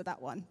didn't answer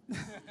that one.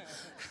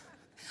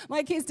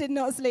 My kids did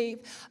not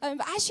sleep.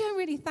 But actually, I'm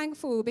really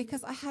thankful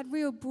because I had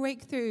real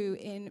breakthrough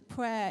in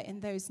prayer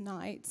in those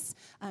nights,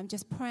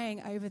 just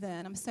praying over them.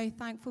 And I'm so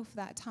thankful for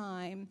that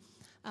time.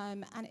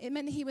 And it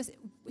meant he was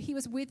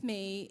with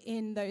me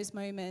in those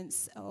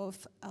moments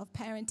of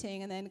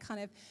parenting, and then kind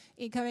of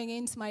going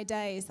into my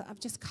days that I've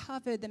just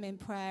covered them in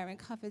prayer and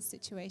covered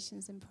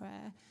situations in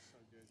prayer. So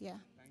good. Yeah,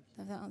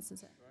 that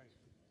answers it.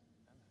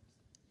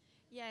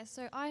 Yeah,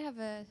 so I have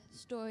a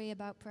story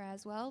about prayer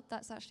as well.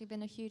 That's actually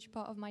been a huge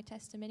part of my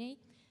testimony.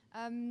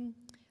 So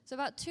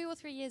about 2 or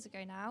 3 years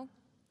ago now,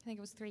 I think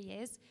it was 3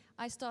 years,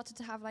 I started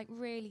to have like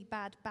really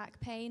bad back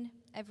pain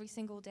every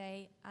single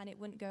day, and it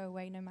wouldn't go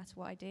away no matter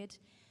what I did.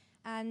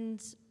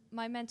 And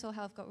my mental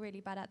health got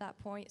really bad at that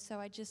point, so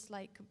I just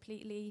like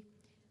completely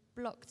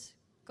blocked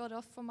God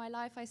off from my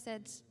life.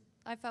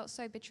 I felt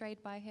so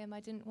betrayed by him. I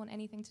didn't want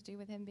anything to do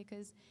with him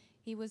because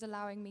he was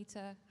allowing me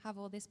to have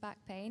all this back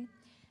pain.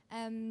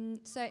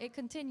 So it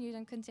continued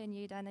and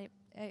continued, and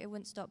it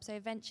wouldn't stop. So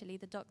eventually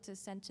the doctors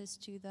sent us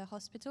to the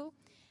hospital,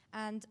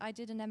 and I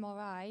did an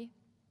MRI.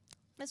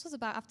 This was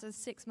about after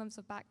 6 months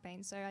of back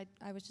pain, so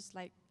I was just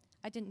like,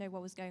 I didn't know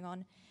what was going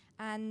on.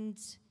 And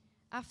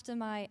after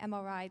my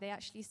MRI, they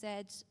actually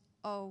said,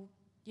 oh,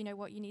 you know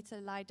what, you need to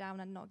lie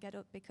down and not get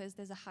up because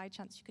there's a high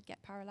chance you could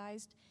get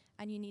paralyzed,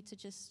 and you need to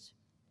just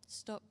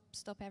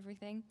stop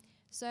everything.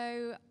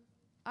 So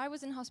I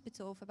was in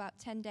hospital for about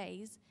 10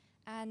 days,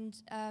 and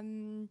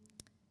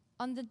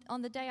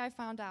on the day I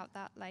found out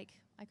that like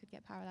I could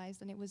get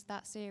paralyzed and it was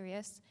that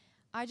serious,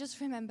 I just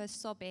remember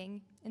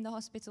sobbing in the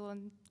hospital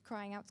and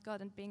crying out to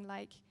God and being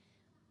like,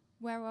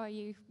 where are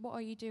you? What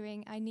are you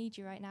doing? I need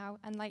you right now.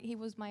 And like, he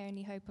was my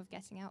only hope of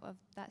getting out of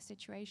that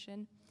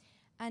situation.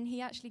 And he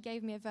actually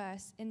gave me a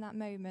verse in that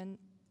moment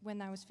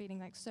when I was feeling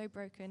like so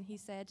broken. He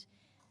said,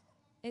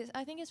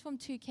 I think it's from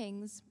 2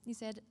 Kings. He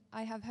said,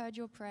 I have heard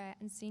your prayer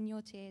and seen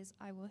your tears.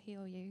 I will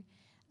heal you.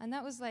 And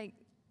that was like,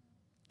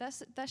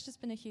 that's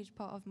just been a huge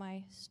part of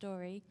my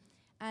story.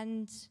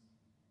 And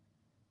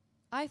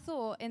I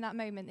thought in that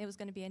moment it was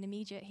going to be an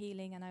immediate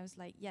healing, and I was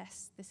like,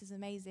 yes, this is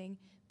amazing.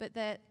 But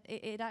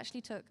it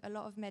actually took a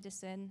lot of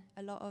medicine,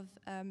 a lot of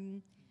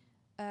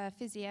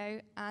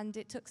physio, and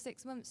it took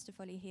 6 months to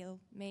fully heal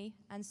me.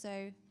 And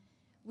so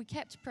we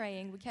kept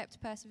praying, we kept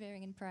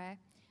persevering in prayer.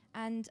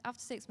 And after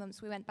 6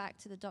 months, we went back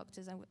to the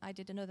doctors, and I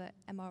did another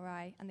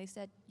MRI, and they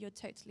said, you're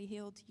totally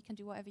healed. You can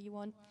do whatever you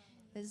want.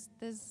 There's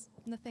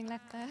nothing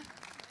left there.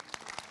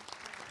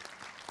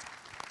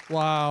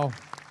 Wow,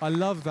 I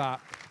love that.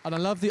 And I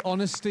love the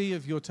honesty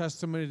of your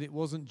testimony that it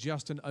wasn't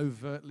just an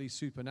overtly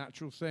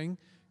supernatural thing.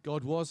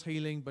 God was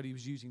healing, but he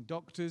was using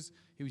doctors,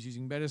 he was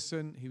using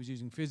medicine, he was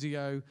using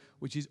physio,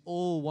 which is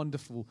all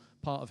wonderful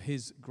part of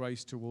his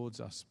grace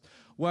towards us.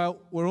 Well,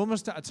 we're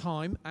almost out of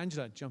time.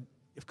 Angela, jump.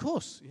 Of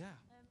course, yeah. I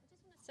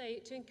just want to say,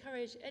 to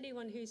encourage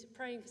anyone who's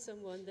praying for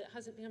someone that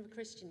hasn't become a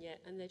Christian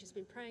yet, and they've just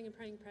been praying and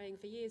praying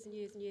for years and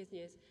years and years and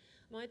years.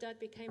 My dad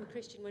became a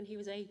Christian when he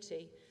was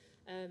 80,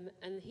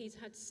 and he's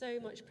had so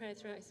much prayer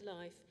throughout his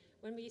life.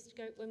 When we used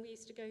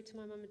to go to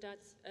my mum and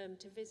dad's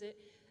to visit,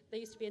 there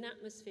used to be an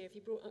atmosphere. If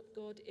you brought up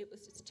God, it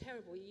was just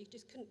terrible. You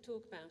just couldn't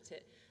talk about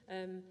it.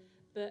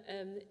 But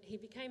he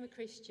became a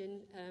Christian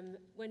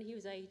when he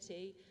was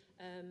 80,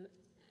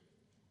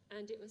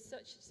 and it was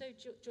so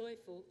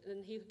joyful.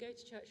 And he would go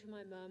to church with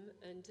my mum,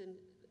 and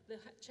the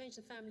change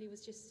in the family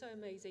was just so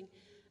amazing.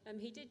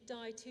 He did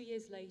die 2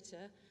 years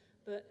later,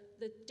 but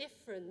the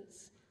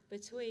difference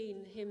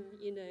between him,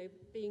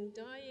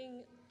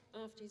 dying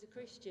after he's a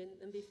Christian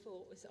and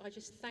before, I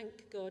just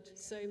thank God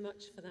so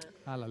much for that.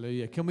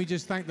 Hallelujah. Can we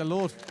just thank the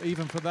Lord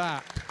even for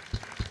that?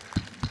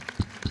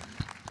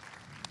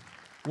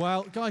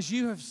 Well, guys,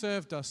 you have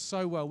served us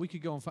so well. We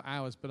could go on for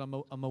hours, but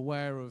I'm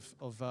aware of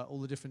all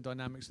the different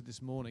dynamics of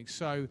this morning.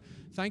 So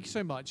thank you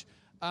so much.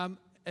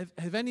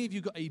 Have any of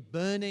you got a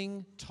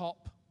burning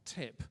top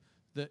tip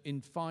that in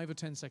 5 or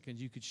 10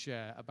 seconds you could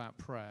share about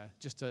prayer,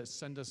 just to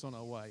send us on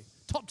our way?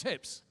 Top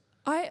tips.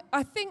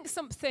 I think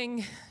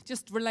something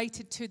just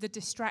related to the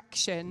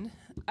distraction.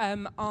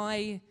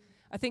 I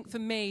think for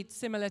me,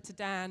 similar to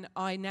Dan,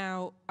 I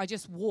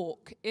just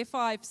walk. If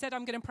I've said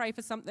I'm going to pray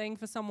for something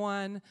for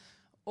someone,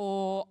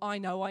 or I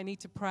know I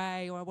need to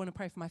pray, or I want to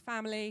pray for my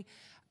family,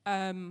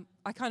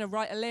 I kind of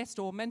write a list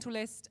or mental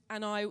list,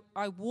 and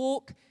I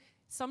walk.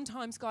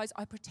 Sometimes, guys,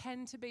 I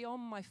pretend to be on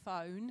my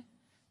phone,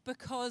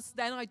 because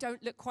then I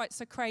don't look quite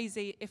so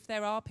crazy if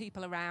there are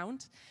people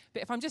around.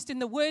 But if I'm just in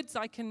the woods,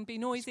 I can be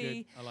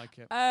noisy. I like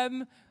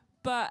it.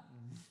 But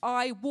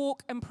I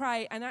walk and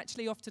pray, and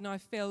actually often I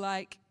feel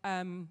like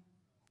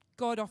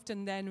God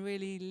often then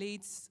really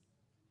leads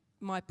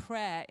my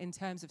prayer in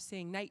terms of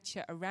seeing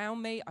nature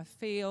around me. I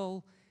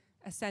feel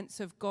a sense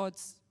of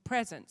God's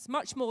presence,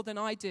 much more than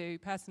I do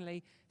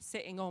personally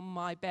sitting on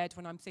my bed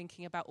when I'm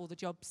thinking about all the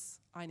jobs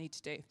I need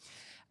to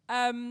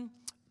do.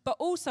 But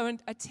also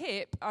a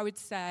tip, I would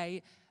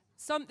say,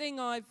 something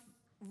I've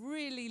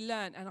really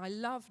learned and I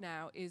love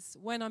now is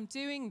when I'm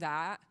doing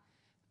that,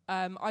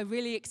 I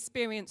really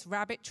experience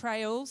rabbit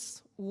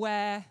trails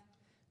where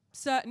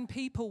certain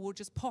people will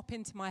just pop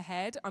into my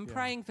head. I'm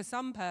praying for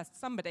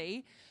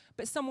somebody,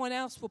 but someone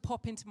else will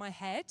pop into my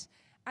head.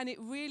 And it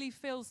really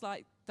feels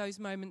like those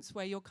moments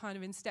where you're kind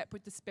of in step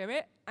with the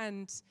Spirit,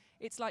 and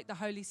it's like the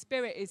Holy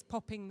Spirit is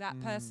popping that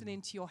person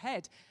into your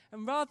head.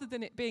 And rather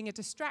than it being a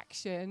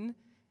distraction,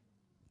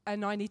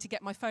 and I need to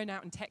get my phone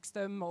out and text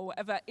them or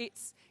whatever,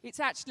 it's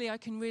actually I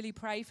can really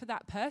pray for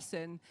that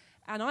person.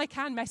 And I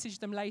can message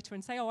them later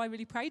and say, oh, I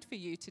really prayed for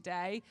you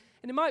today.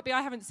 And it might be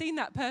I haven't seen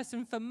that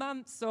person for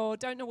months or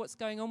don't know what's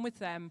going on with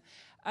them.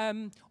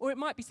 Or it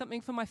might be something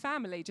for my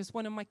family, just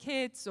one of my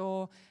kids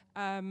or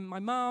my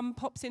mum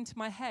pops into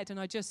my head. And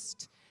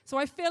so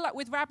I feel like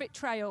with rabbit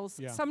trails,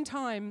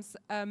 sometimes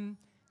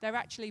they're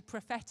actually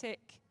prophetic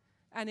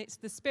and it's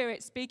the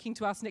Spirit speaking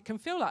to us. And it can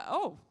feel like,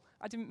 oh,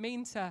 I didn't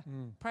mean to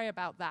pray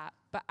about that.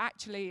 But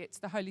actually, it's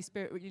the Holy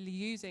Spirit really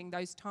using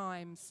those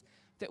times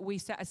that we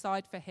set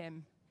aside for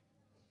him.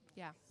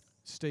 Yeah.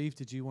 Steve,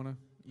 did you want to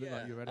look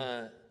like you're ready?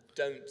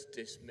 Don't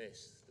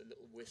dismiss the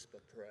little whisper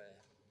prayer.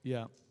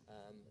 Yeah.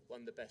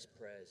 One of the best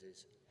prayers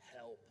is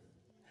help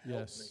me.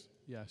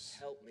 Yes.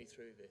 Help me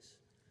through this.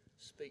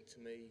 Speak to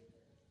me.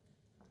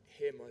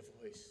 Hear my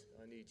voice.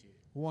 I need you.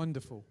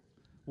 Wonderful.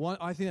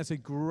 I think that's a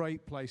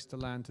great place to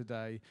land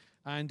today.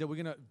 And we're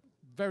going to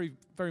very,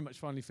 very much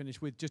finally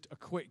finish with just a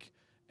quick,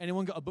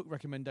 anyone got a book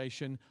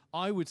recommendation?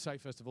 I would say,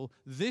 first of all,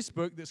 this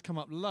book that's come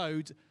up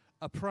loads,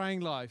 A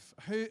Praying Life.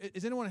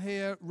 Has anyone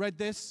here read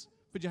this?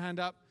 Put your hand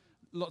up.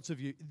 Lots of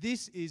you.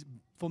 This is,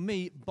 for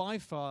me, by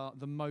far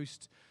the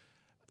most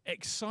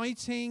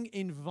exciting,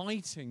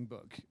 inviting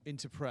book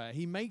into prayer.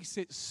 He makes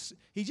it,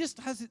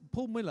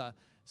 Paul Miller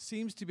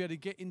seems to be able to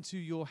get into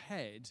your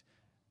head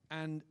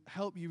and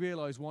help you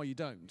realize why you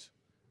don't.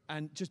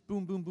 And just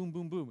boom, boom, boom,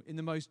 boom, boom, in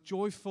the most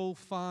joyful,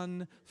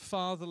 fun,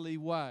 fatherly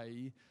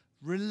way,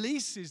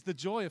 releases the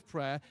joy of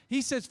prayer.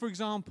 He says, for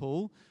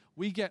example,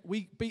 we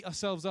beat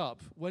ourselves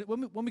up.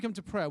 When we come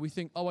to prayer, we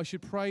think, oh, I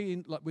should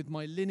pray with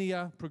my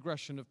linear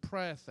progression of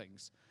prayer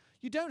things.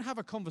 You don't have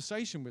a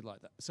conversation with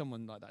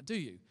someone like that, do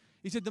you?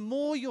 He said, the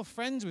more you're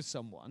friends with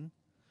someone,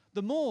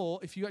 the more,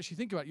 if you actually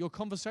think about it, your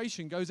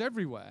conversation goes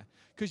everywhere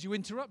because you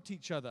interrupt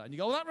each other and you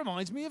go, oh, that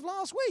reminds me of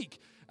last week.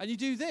 And you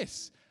do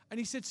this. And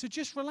he said, so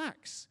just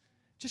relax.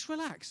 Just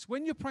relax.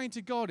 When you're praying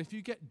to God, if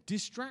you get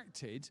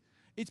distracted,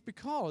 it's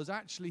because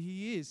actually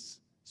he is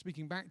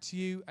speaking back to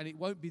you, and it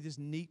won't be this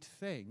neat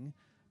thing,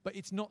 but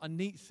it's not a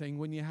neat thing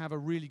when you have a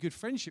really good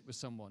friendship with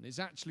someone. It's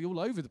actually all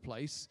over the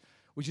place,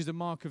 which is a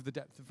mark of the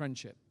depth of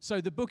friendship. So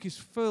the book is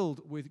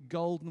filled with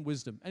golden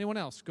wisdom. Anyone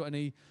else got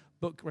any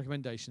book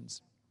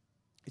recommendations?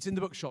 It's in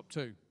the bookshop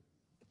too.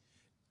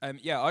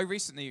 I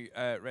recently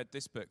read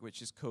this book,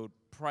 which is called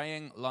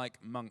Praying Like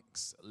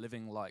Monks,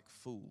 Living Like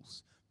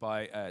Fools,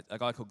 by a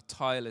guy called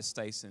Tyler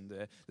Stason.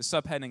 The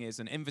subheading is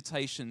An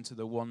Invitation to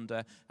the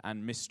Wonder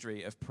and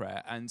Mystery of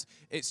Prayer. And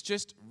it's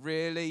just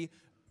really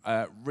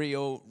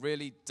real,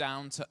 really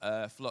down to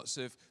earth, lots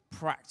of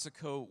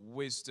practical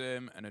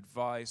wisdom and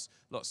advice,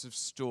 lots of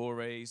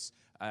stories,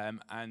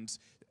 and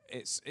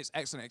it's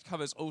excellent. It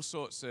covers all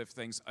sorts of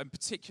things. In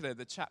particular,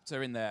 the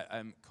chapter in there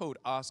called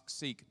Ask,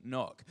 Seek,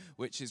 Knock,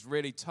 which is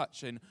really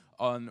touching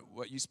on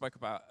what you spoke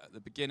about at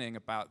the beginning,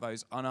 about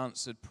those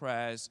unanswered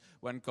prayers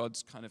when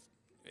God's kind of,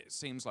 it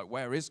seems like,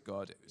 where is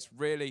God? It's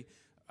really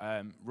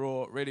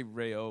raw, really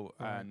real,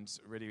 and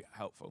really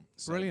helpful.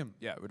 So, brilliant.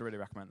 Yeah, I would really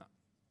recommend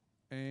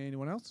that.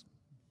 Anyone else?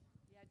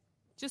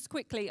 Just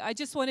quickly, I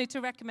just wanted to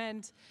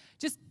recommend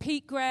just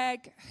Pete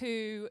Greig,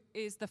 who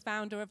is the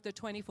founder of the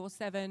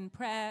 24/7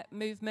 prayer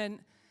movement,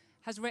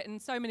 has written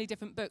so many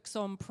different books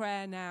on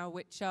prayer now,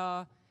 which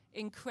are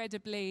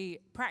incredibly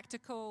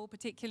practical.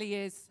 Particularly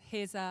is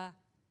his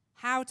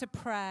How to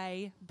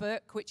Pray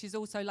book, which is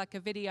also like a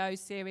video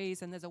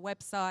series, and there's a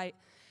website.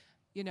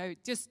 You know,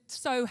 just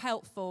so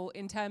helpful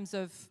in terms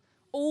of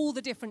all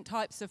the different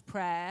types of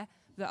prayer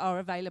that are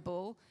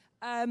available.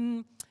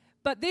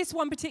 But this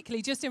one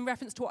particularly, just in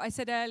reference to what I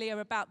said earlier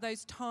about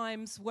those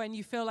times when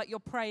you feel like you're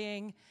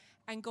praying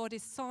and God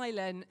is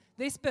silent,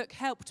 this book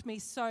helped me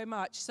so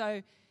much.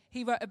 So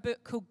he wrote a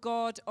book called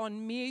God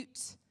on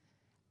Mute,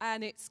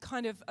 and it's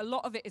kind of, a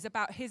lot of it is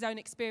about his own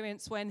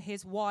experience when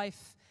his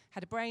wife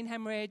had a brain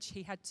hemorrhage.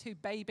 He had 2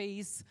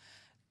 babies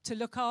to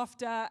look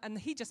after, and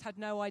he just had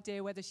no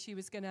idea whether she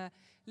was going to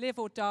live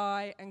or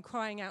die, and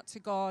crying out to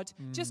God.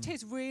 Just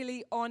his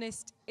really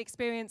honest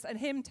experience, and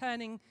him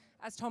turning,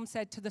 as Tom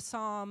said, to the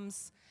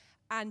Psalms,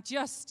 and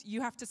just,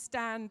 you have to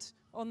stand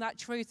on that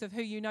truth of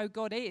who you know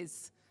God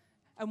is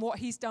and what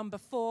he's done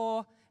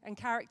before, and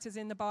characters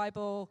in the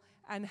Bible,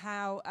 and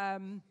how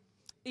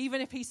even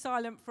if he's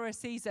silent for a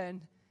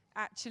season,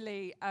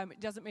 actually it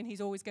doesn't mean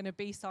he's always going to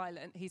be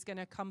silent. He's going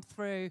to come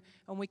through,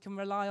 and we can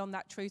rely on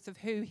that truth of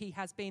who he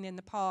has been in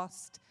the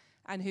past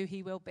and who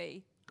he will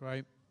be.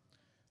 Great.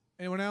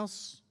 Anyone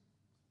else?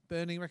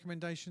 Burning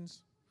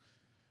recommendations?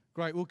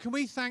 Great. Well, can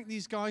we thank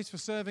these guys for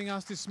serving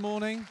us this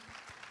morning?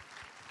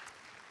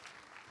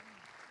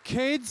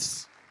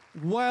 Kids,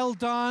 well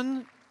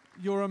done.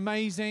 You're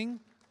amazing.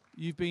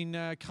 You've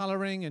been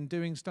colouring and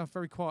doing stuff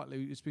very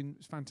quietly.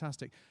 It's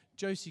fantastic.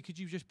 Josie, could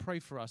you just pray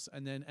for us?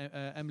 And then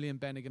Emily and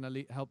Ben are going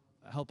to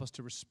help us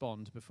to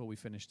respond before we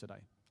finish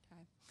today.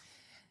 Okay.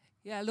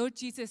 Yeah, Lord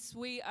Jesus,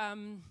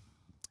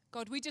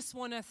 God, we just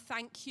want to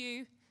thank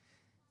you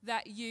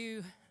that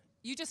you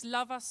just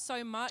love us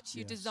so much.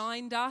 You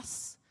designed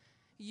us.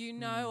 You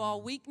know our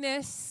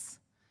weakness.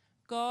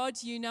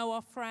 God, you know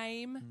our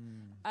frame.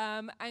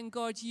 And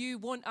God, you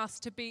want us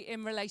to be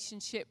in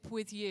relationship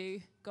with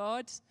you,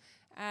 God.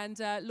 And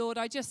Lord,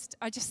 I just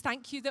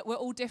thank you that we're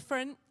all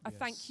different. I Yes.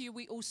 thank you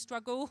we all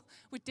struggle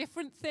with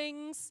different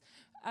things.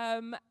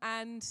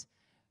 And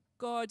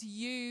God,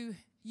 you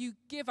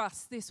give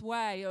us this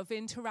way of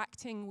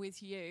interacting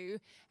with you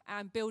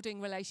and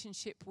building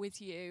relationship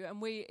with you. And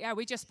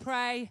we just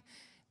pray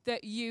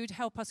that you'd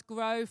help us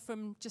grow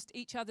from just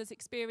each other's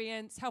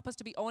experience, help us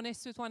to be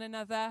honest with one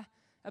another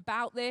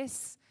about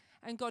this.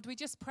 And God, we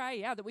just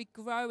pray, that we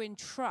grow in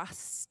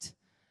trust.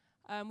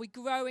 We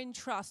grow in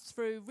trust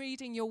through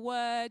reading your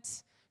word,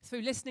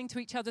 through listening to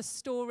each other's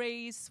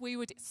stories. We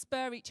would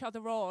spur each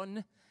other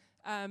on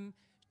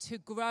to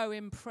grow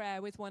in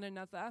prayer with one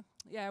another.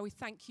 Yeah, we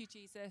thank you,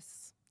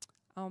 Jesus.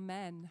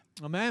 Amen.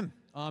 Amen.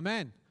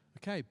 Amen.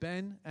 Okay,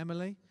 Ben,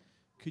 Emily,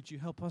 could you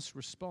help us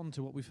respond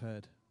to what we've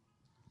heard?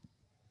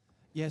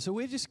 Yeah, so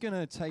we're just going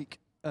to take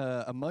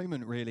a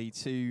moment really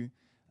to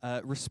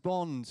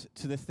respond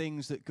to the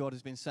things that God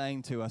has been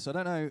saying to us. I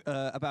don't know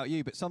about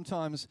you, but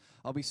sometimes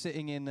I'll be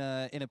sitting in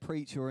a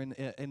preach or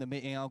in the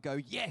meeting, I'll go,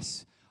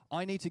 yes,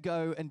 I need to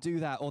go and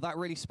do that, or that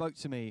really spoke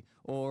to me,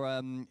 or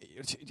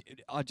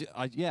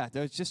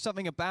there's just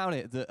something about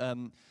it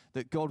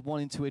that God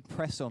wanted to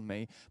impress on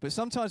me. But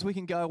sometimes we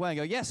can go away and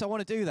go, yes, I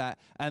want to do that,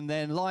 and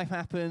then life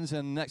happens,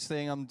 and next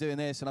thing I'm doing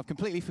this, and I've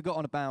completely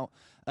forgotten about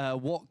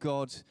what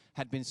God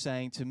had been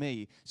saying to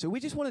me. So we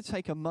just want to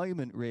take a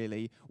moment,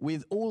 really,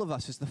 with all of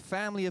us as the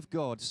family of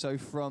God. So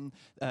from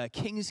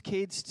King's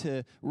Kids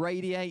to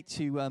Radiate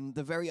to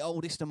the very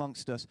oldest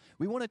amongst us,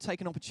 we want to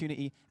take an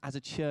opportunity as a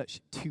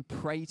church to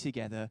pray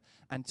together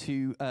and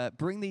to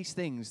bring these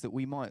things that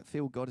we might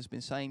feel God has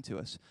been saying to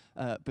us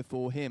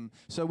before Him.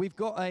 So we've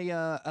got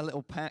a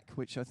little pack,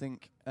 which I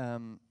think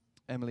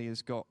Emily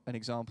has got an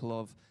example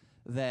of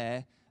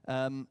there.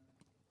 And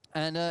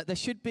they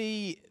should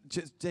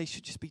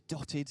just be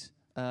dotted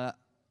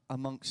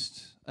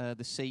amongst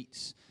the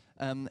seats.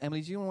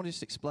 Emily, do you want to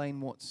just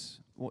explain what's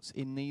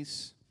in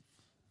these?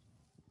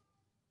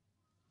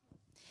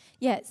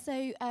 Yeah, so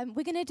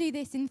we're going to do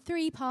this in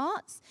 3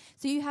 parts.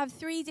 So you have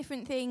 3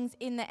 different things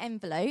in the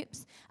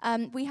envelopes.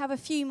 We have a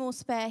few more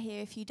spare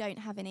here if you don't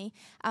have any.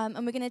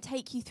 And we're going to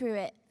take you through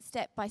it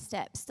step by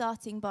step,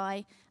 starting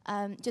by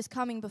just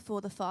coming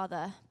before the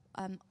Father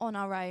on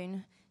our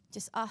own,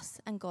 just us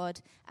and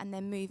God, and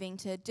then moving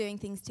to doing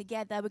things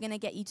together. We're going to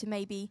get you to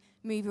maybe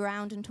move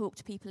around and talk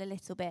to people a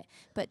little bit,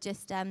 but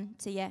just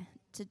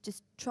to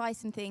just try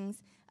some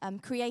things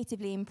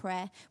creatively in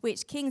prayer,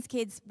 which King's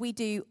Kids, we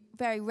do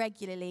very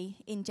regularly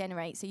in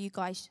Generate, so you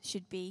guys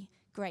should be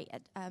great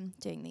at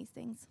doing these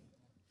things.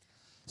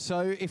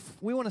 So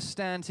if we want to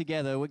stand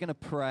together, we're going to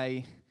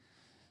pray.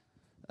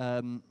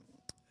 And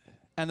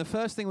the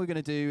first thing we're going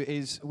to do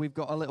is we've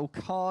got a little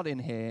card in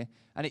here,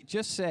 and it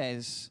just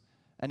says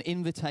an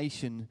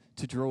invitation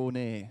to draw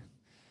near.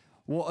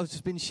 What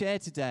has been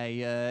shared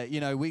today,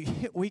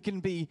 we can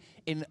be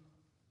in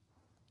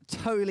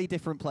totally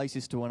different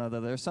places to one another.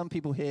 There are some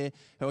people here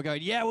who are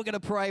going, yeah, we're going to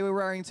pray, we're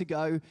raring to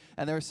go.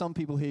 And there are some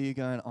people here who are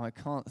going, I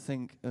can't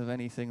think of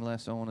anything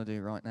less I want to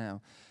do right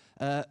now.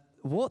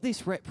 What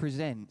this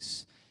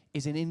represents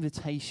is an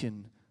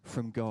invitation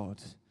from God.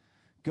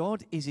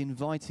 God is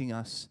inviting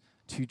us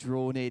to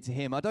draw near to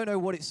Him. I don't know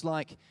what it's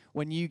like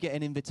when you get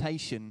an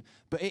invitation,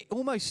 but it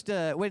almost,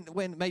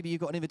 when maybe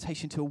you've got an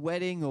invitation to a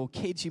wedding, or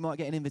kids, you might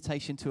get an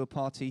invitation to a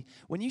party.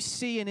 When you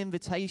see an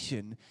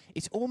invitation,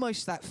 it's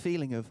almost that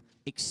feeling of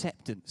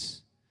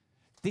acceptance.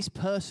 This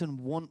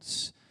person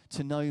wants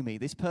to know me.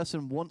 This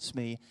person wants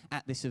me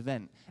at this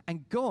event.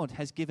 And God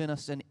has given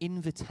us an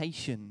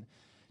invitation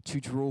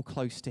to draw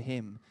close to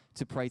Him,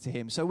 to pray to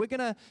Him. So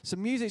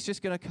some music's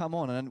just going to come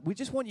on, and we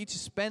just want you to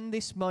spend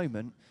this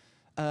moment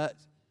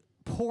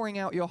pouring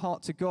out your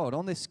heart to God.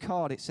 On this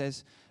card, it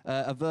says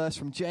a verse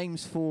from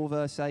James 4,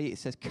 verse 8. It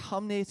says,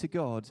 come near to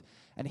God,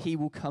 and He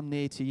will come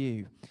near to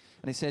you.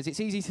 And it says, it's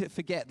easy to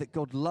forget that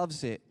God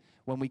loves it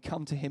when we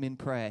come to Him in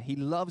prayer. He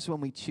loves when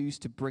we choose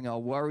to bring our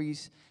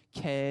worries,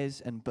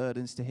 cares, and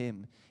burdens to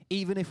Him,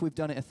 even if we've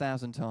done it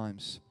 1,000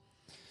 times.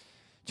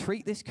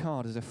 Treat this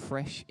card as a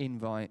fresh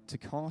invite to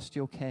cast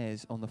your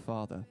cares on the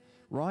Father.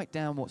 Write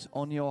down what's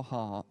on your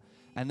heart.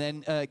 And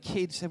then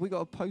kids, have we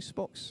got a post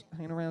box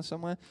hanging around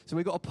somewhere? So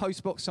we've got a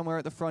post box somewhere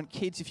at the front.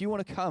 Kids, if you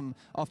want to come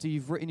after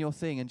you've written your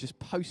thing and just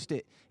post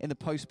it in the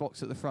post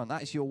box at the front,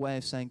 that is your way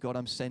of saying, God,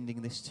 I'm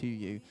sending this to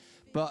you.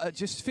 But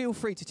just feel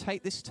free to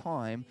take this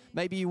time.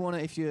 Maybe you want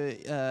to, if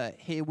you're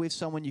here with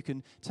someone, you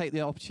can take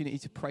the opportunity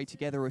to pray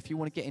together. Or if you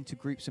want to get into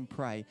groups and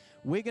pray,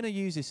 we're going to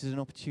use this as an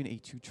opportunity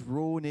to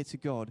draw near to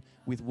God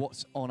with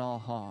what's on our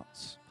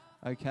hearts.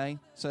 Okay?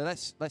 So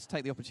let's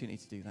take the opportunity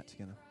to do that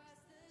together.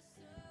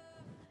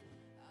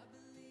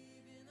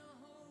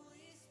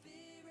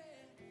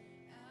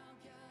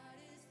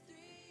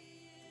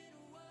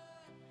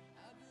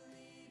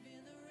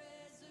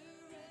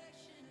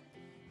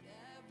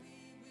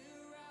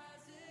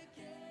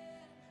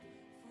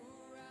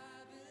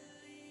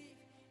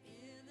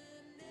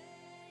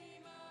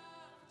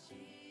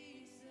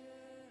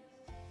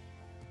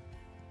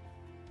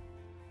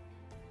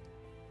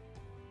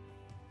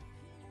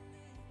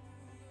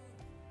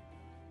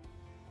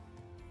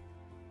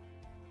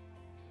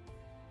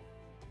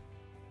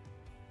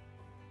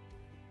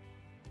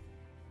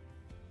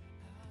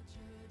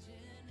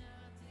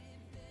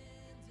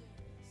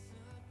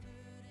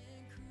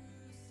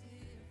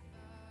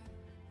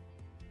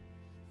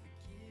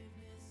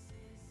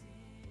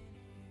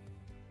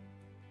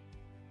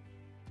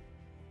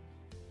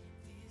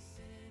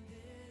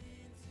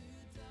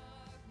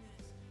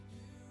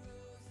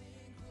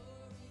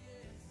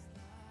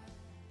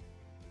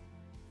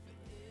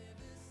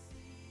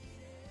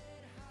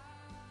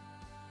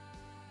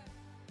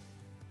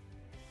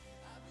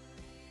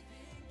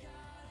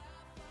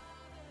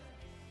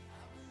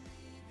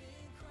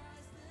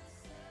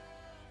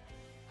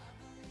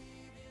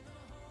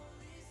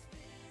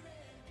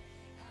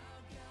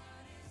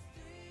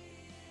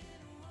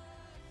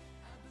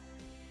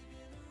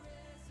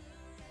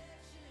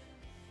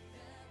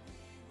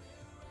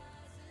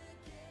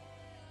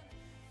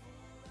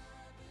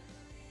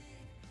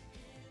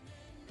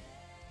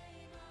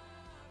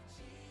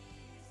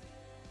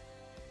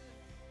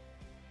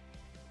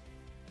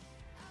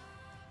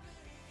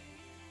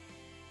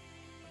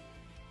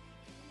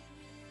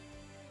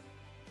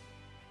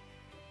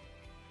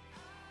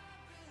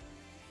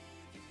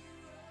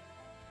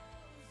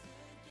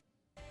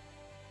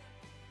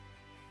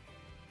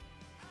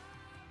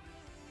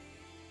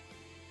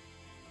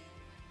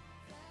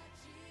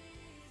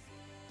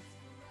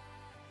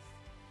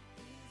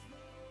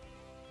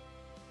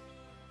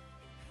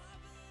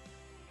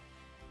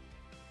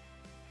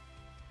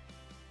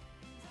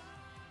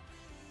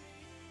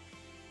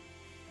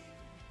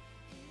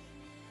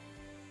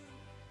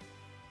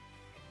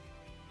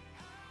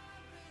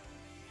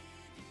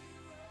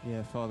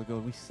 Yeah, Father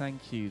God, we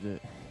thank you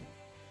that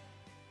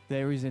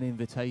there is an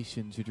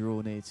invitation to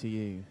draw near to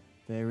you.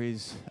 There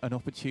is an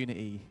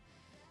opportunity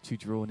to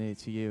draw near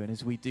to you. And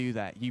as we do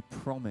that, you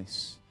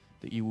promise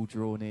that you will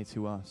draw near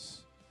to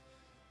us.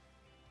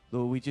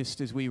 Lord, we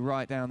just, as we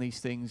write down these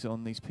things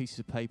on these pieces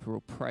of paper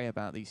or pray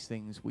about these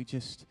things, we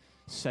just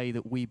say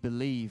that we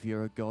believe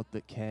you're a God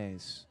that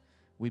cares.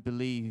 We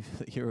believe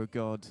that you're a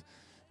God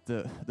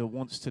that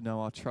wants to know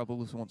our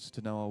troubles, wants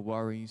to know our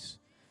worries,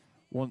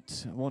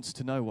 wants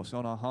to know what's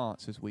on our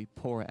hearts as we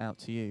pour it out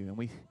to you. And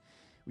we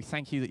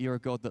thank you that you're a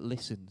God that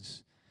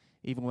listens,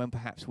 even when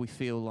perhaps we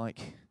feel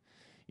like,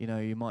 you know,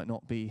 you might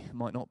not be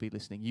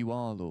listening. You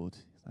are, Lord.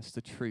 That's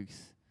the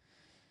truth.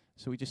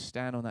 So we just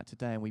stand on that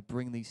today and we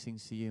bring these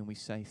things to you and we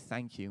say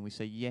thank you and we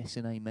say yes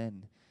and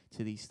amen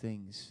to these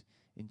things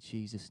in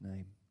Jesus'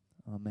 name.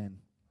 Amen.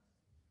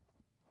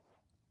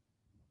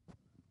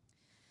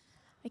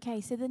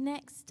 Okay, so the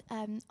next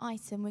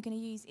item we're going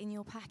to use in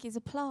your pack is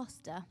a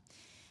plaster.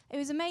 It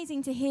was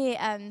amazing to hear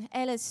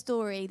Ella's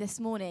story this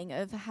morning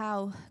of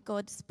how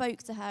God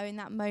spoke to her in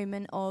that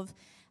moment of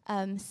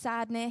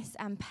sadness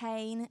and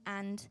pain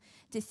and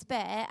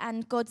despair,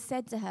 and God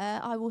said to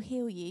her, I will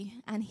heal you,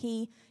 and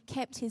he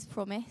kept his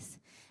promise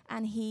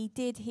and he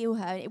did heal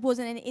her. It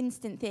wasn't an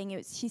instant thing.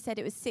 She said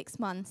it was 6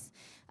 months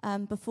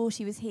before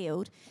she was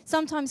healed.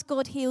 Sometimes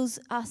God heals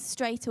us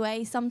straight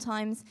away.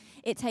 Sometimes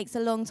it takes a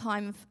long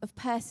time of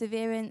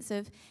perseverance,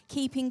 of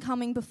keeping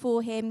coming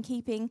before him,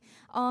 keeping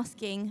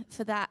asking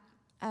for that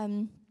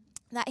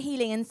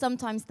healing. And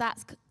sometimes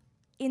that's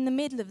in the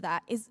middle of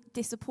that is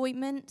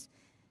disappointment,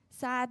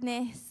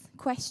 sadness,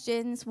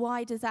 questions.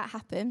 Why does that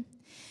happen?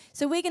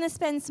 So we're going to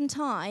spend some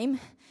time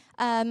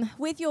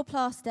with your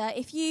plaster.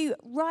 If you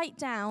write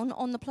down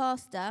on the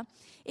plaster,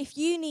 if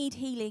you need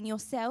healing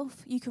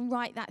yourself, you can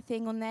write that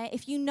thing on there.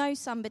 If you know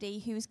somebody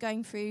who's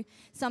going through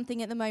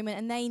something at the moment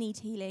and they need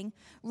healing,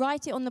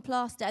 write it on the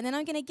plaster. And then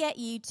I'm going to get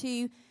you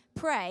to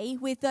pray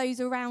with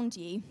those around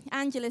you.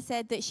 Angela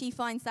said that she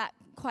finds that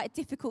quite a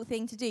difficult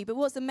thing to do. But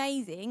what's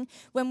amazing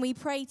when we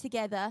pray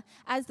together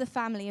as the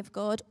family of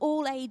God,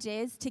 all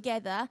ages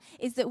together,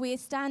 is that we're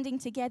standing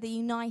together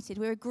united.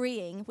 We're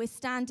agreeing. We're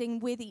standing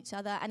with each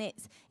other, and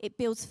it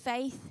builds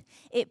faith.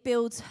 It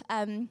builds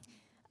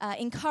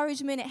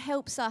encouragement. It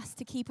helps us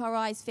to keep our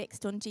eyes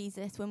fixed on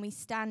Jesus when we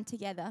stand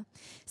together.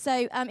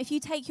 So if you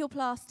take your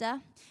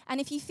plaster, and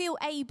if you feel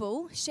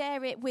able,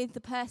 share it with the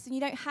person. You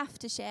don't have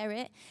to share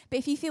it, but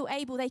if you feel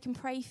able, they can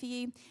pray for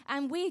you.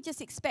 And we're just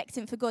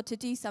expectant for God to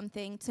do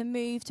something, to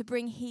move, to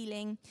bring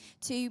healing,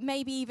 to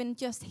maybe even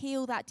just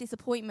heal that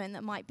disappointment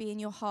that might be in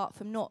your heart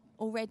from not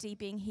already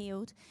being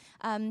healed.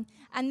 And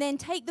then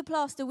take the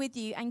plaster with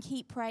you and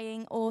keep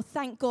praying, or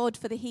thank God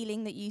for the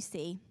healing that you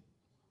see.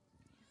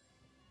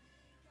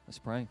 Let's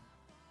pray.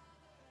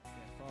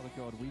 Father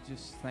God, we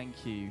just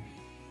thank you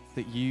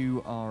that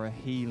you are a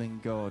healing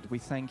God. We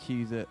thank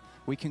you that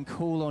we can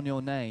call on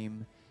your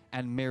name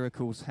and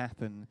miracles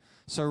happen.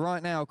 So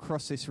right now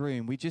across this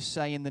room, we just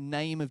say in the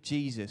name of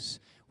Jesus,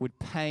 would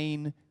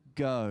pain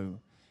go?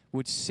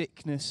 Would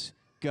sickness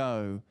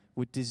go?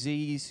 Would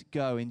disease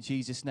go in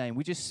Jesus' name?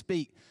 We just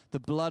speak the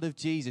blood of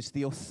Jesus,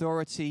 the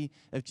authority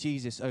of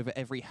Jesus over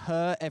every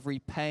hurt, every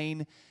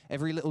pain,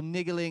 every little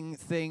niggling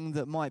thing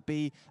that might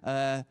be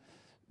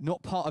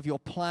not part of your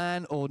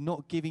plan or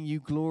not giving you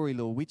glory,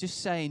 Lord. We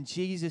just say in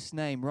Jesus'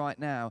 name right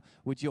now,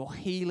 would your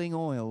healing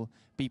oil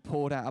be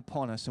poured out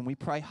upon us? And we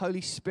pray,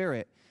 Holy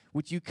Spirit,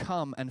 would you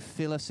come and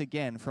fill us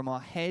again from our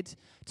head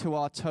to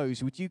our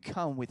toes? Would you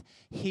come with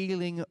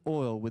healing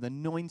oil, with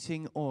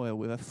anointing oil,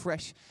 with a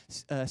fresh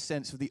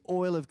sense of the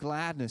oil of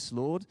gladness,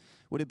 Lord?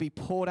 Would it be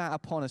poured out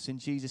upon us in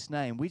Jesus'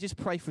 name? We just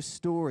pray for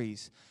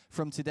stories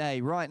from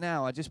today. Right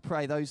now, I just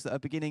pray those that are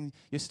beginning,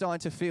 you're starting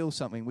to feel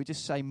something. We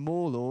just say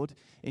more, Lord,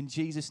 in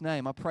Jesus'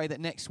 name. I pray that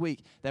next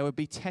week there would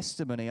be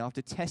testimony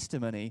after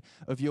testimony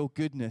of your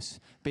goodness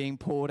being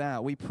poured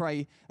out. We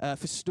pray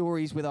for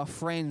stories with our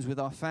friends, with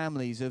our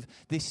families of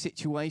this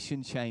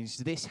situation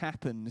changed. This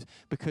happened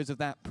because of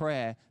that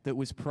prayer that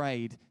was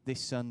prayed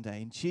this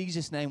Sunday. In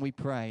Jesus' name we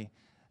pray.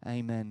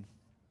 Amen.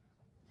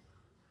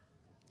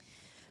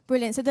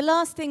 Brilliant. So the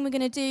last thing we're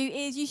going to do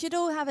is you should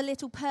all have a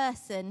little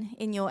person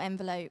in your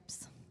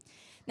envelopes.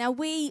 Now,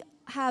 we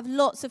have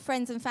lots of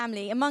friends and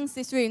family. Amongst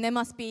this room, there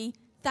must be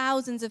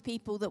thousands of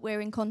people that we're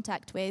in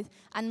contact with,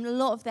 and a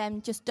lot of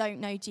them just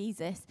don't know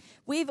Jesus.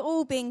 We've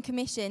all been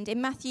commissioned.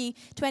 In Matthew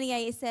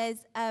 28, it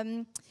says,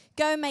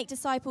 go and make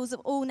disciples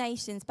of all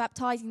nations,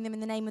 baptizing them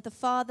in the name of the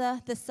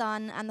Father, the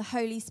Son, and the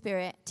Holy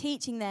Spirit,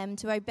 teaching them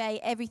to obey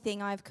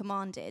everything I have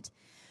commanded.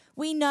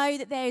 We know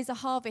that there is a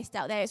harvest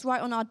out there. It's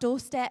right on our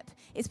doorstep.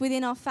 It's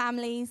within our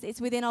families. It's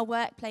within our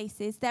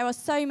workplaces. There are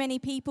so many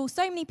people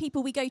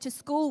we go to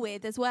school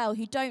with as well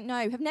who don't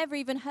know, have never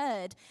even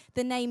heard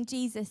the name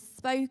Jesus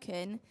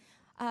spoken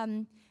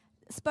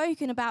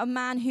about a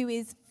man who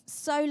is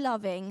so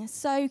loving,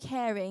 so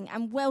caring,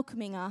 and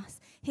welcoming us.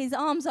 His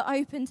arms are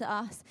open to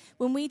us.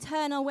 When we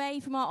turn away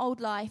from our old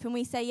life and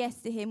we say yes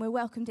to him, we're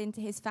welcomed into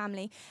his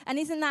family. And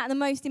isn't that the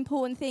most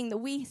important thing, that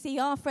we see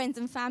our friends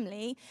and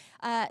family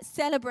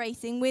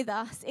celebrating with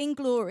us in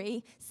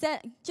glory,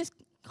 just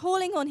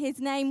calling on his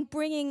name,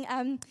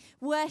 bringing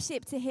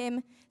worship to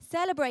him,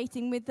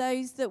 celebrating with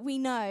those that we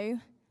know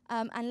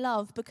and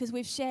love because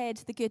we've shared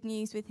the good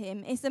news with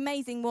him. It's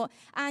amazing what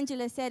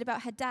Angela said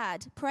about her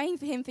dad, praying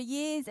for him for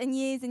years and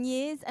years and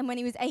years, and when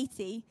he was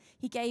 80,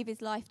 he gave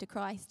his life to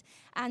Christ.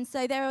 And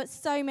so there are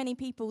so many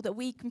people that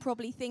we can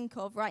probably think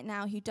of right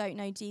now who don't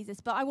know Jesus,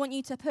 but I want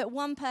you to put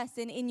one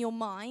person in your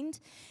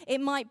mind.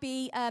 It might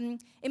be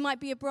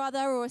a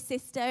brother or a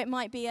sister, it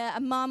might be a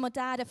mum or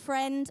dad, a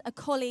friend, a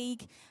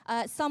colleague,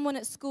 someone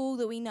at school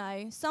that we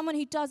know, someone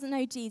who doesn't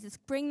know Jesus.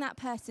 Bring that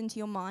person to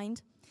your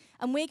mind.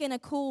 And we're going to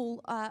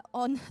call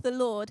on the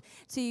Lord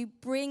to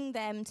bring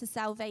them to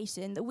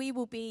salvation, that we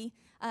will be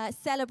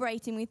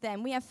celebrating with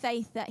them. We have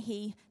faith that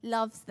he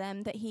loves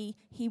them, that he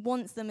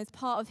wants them as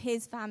part of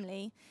his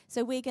family.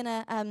 So we're going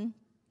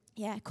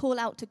to call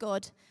out to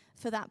God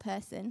for that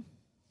person.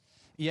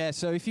 Yeah,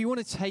 so if you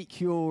want to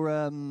take your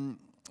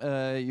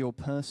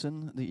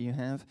person that you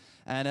have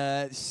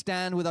and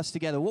stand with us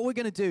together, what we're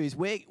going to do is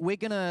we're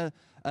going to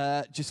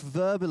just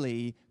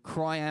verbally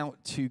cry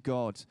out to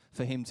God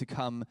for him to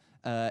come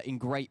in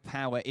great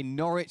power in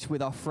Norwich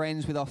with our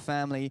friends, with our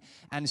family,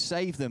 and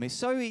save them. It's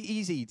so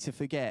easy to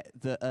forget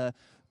that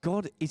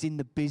God is in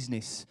the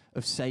business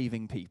of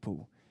saving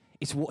people.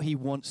 It's what he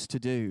wants to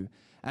do.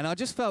 And I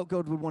just felt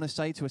God would want to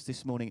say to us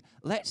this morning,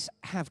 let's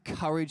have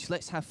courage,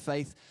 let's have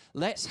faith,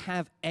 let's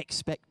have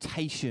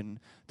expectation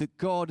that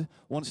God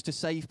wants to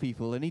save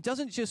people. And he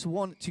doesn't just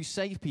want to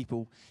save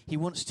people, he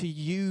wants to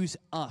use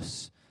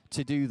us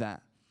to do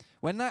that.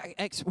 When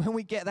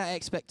we get that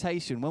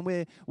expectation, when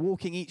we're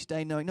walking each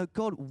day knowing, no,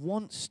 God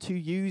wants to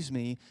use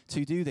me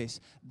to do this,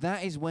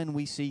 that is when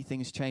we see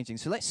things changing.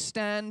 So let's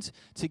stand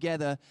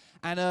together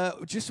and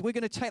we're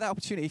going to take that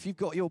opportunity. If you've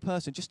got your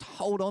person, just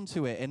hold on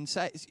to it and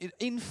say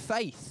in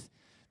faith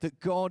that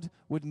God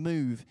would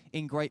move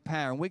in great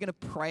power. And we're going to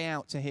pray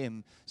out to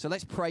him. So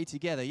let's pray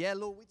together. Yeah,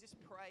 Lord, we just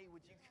pray,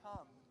 would you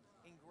come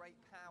in great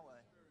power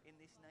in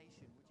this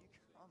nation? Would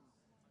you come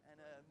and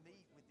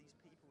meet with these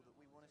people that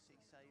we want to see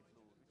saved,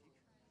 Lord?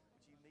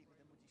 Would you meet with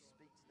them? Would you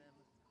speak to them?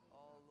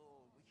 Oh,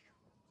 Lord, we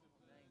come to your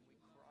name. We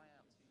cry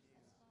out to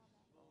you.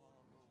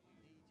 Oh, Lord, we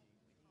need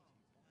you. We need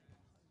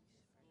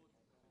you. Holy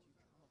Spirit, would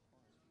you come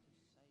upon us? Would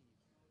you save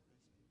these people?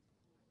 This is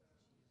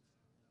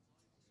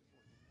what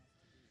you have to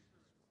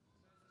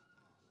do.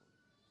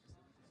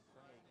 So we just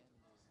pray again,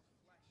 Lord. Would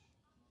you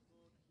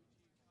draw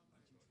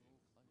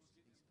close to these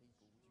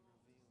people?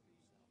 Would you reveal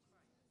yourself?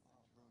 Oh,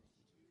 Lord,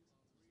 would you?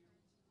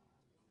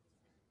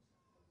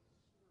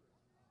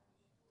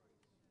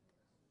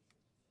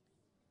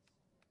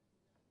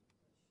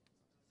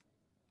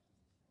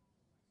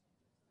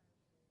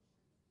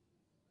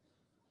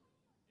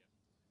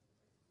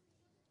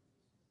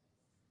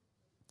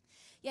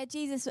 Yeah,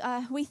 Jesus,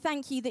 we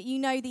thank you that you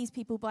know these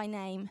people by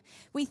name.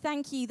 We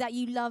thank you that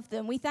you love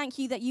them. We thank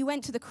you that you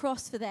went to the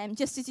cross for them,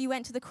 just as you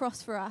went to the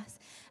cross for us.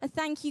 And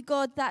thank you,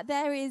 God, that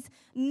there is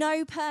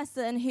no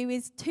person who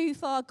is too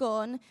far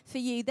gone for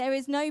you. There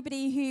is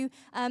nobody who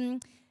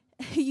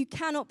you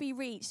cannot be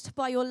reached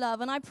by your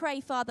love. And I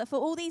pray, Father, for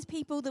all these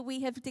people that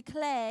we have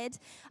declared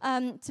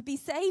to be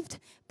saved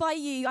by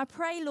you, I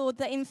pray, Lord,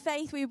 that in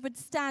faith we would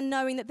stand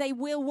knowing that they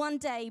will one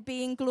day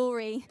be in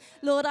glory.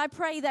 Lord, I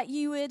pray that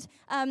you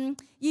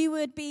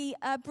would be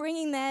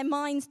bringing their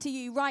minds to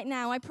you right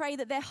now. I pray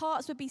that their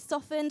hearts would be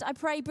softened. I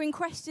pray bring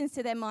questions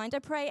to their mind. I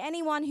pray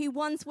anyone who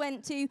once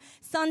went to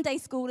Sunday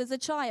school as a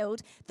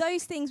child,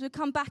 those things would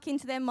come back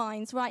into their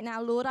minds right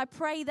now, Lord. I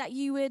pray that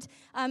you would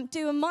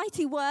do a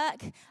mighty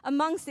work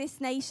amongst this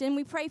nation.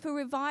 We pray for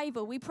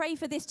revival. We pray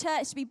for this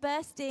church to be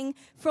bursting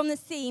from the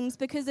seams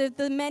because of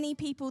the many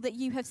people that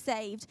you have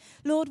saved.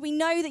 Lord, we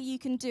know that you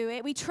can do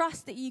it. We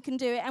trust that you can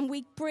do it. And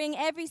we bring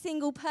every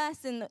single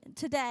person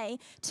today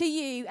to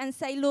you and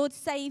say, Lord,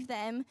 save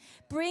them,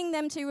 bring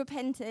them to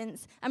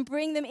repentance, and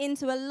bring them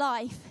into a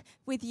life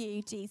with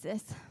you,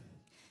 Jesus.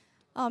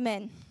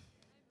 Amen.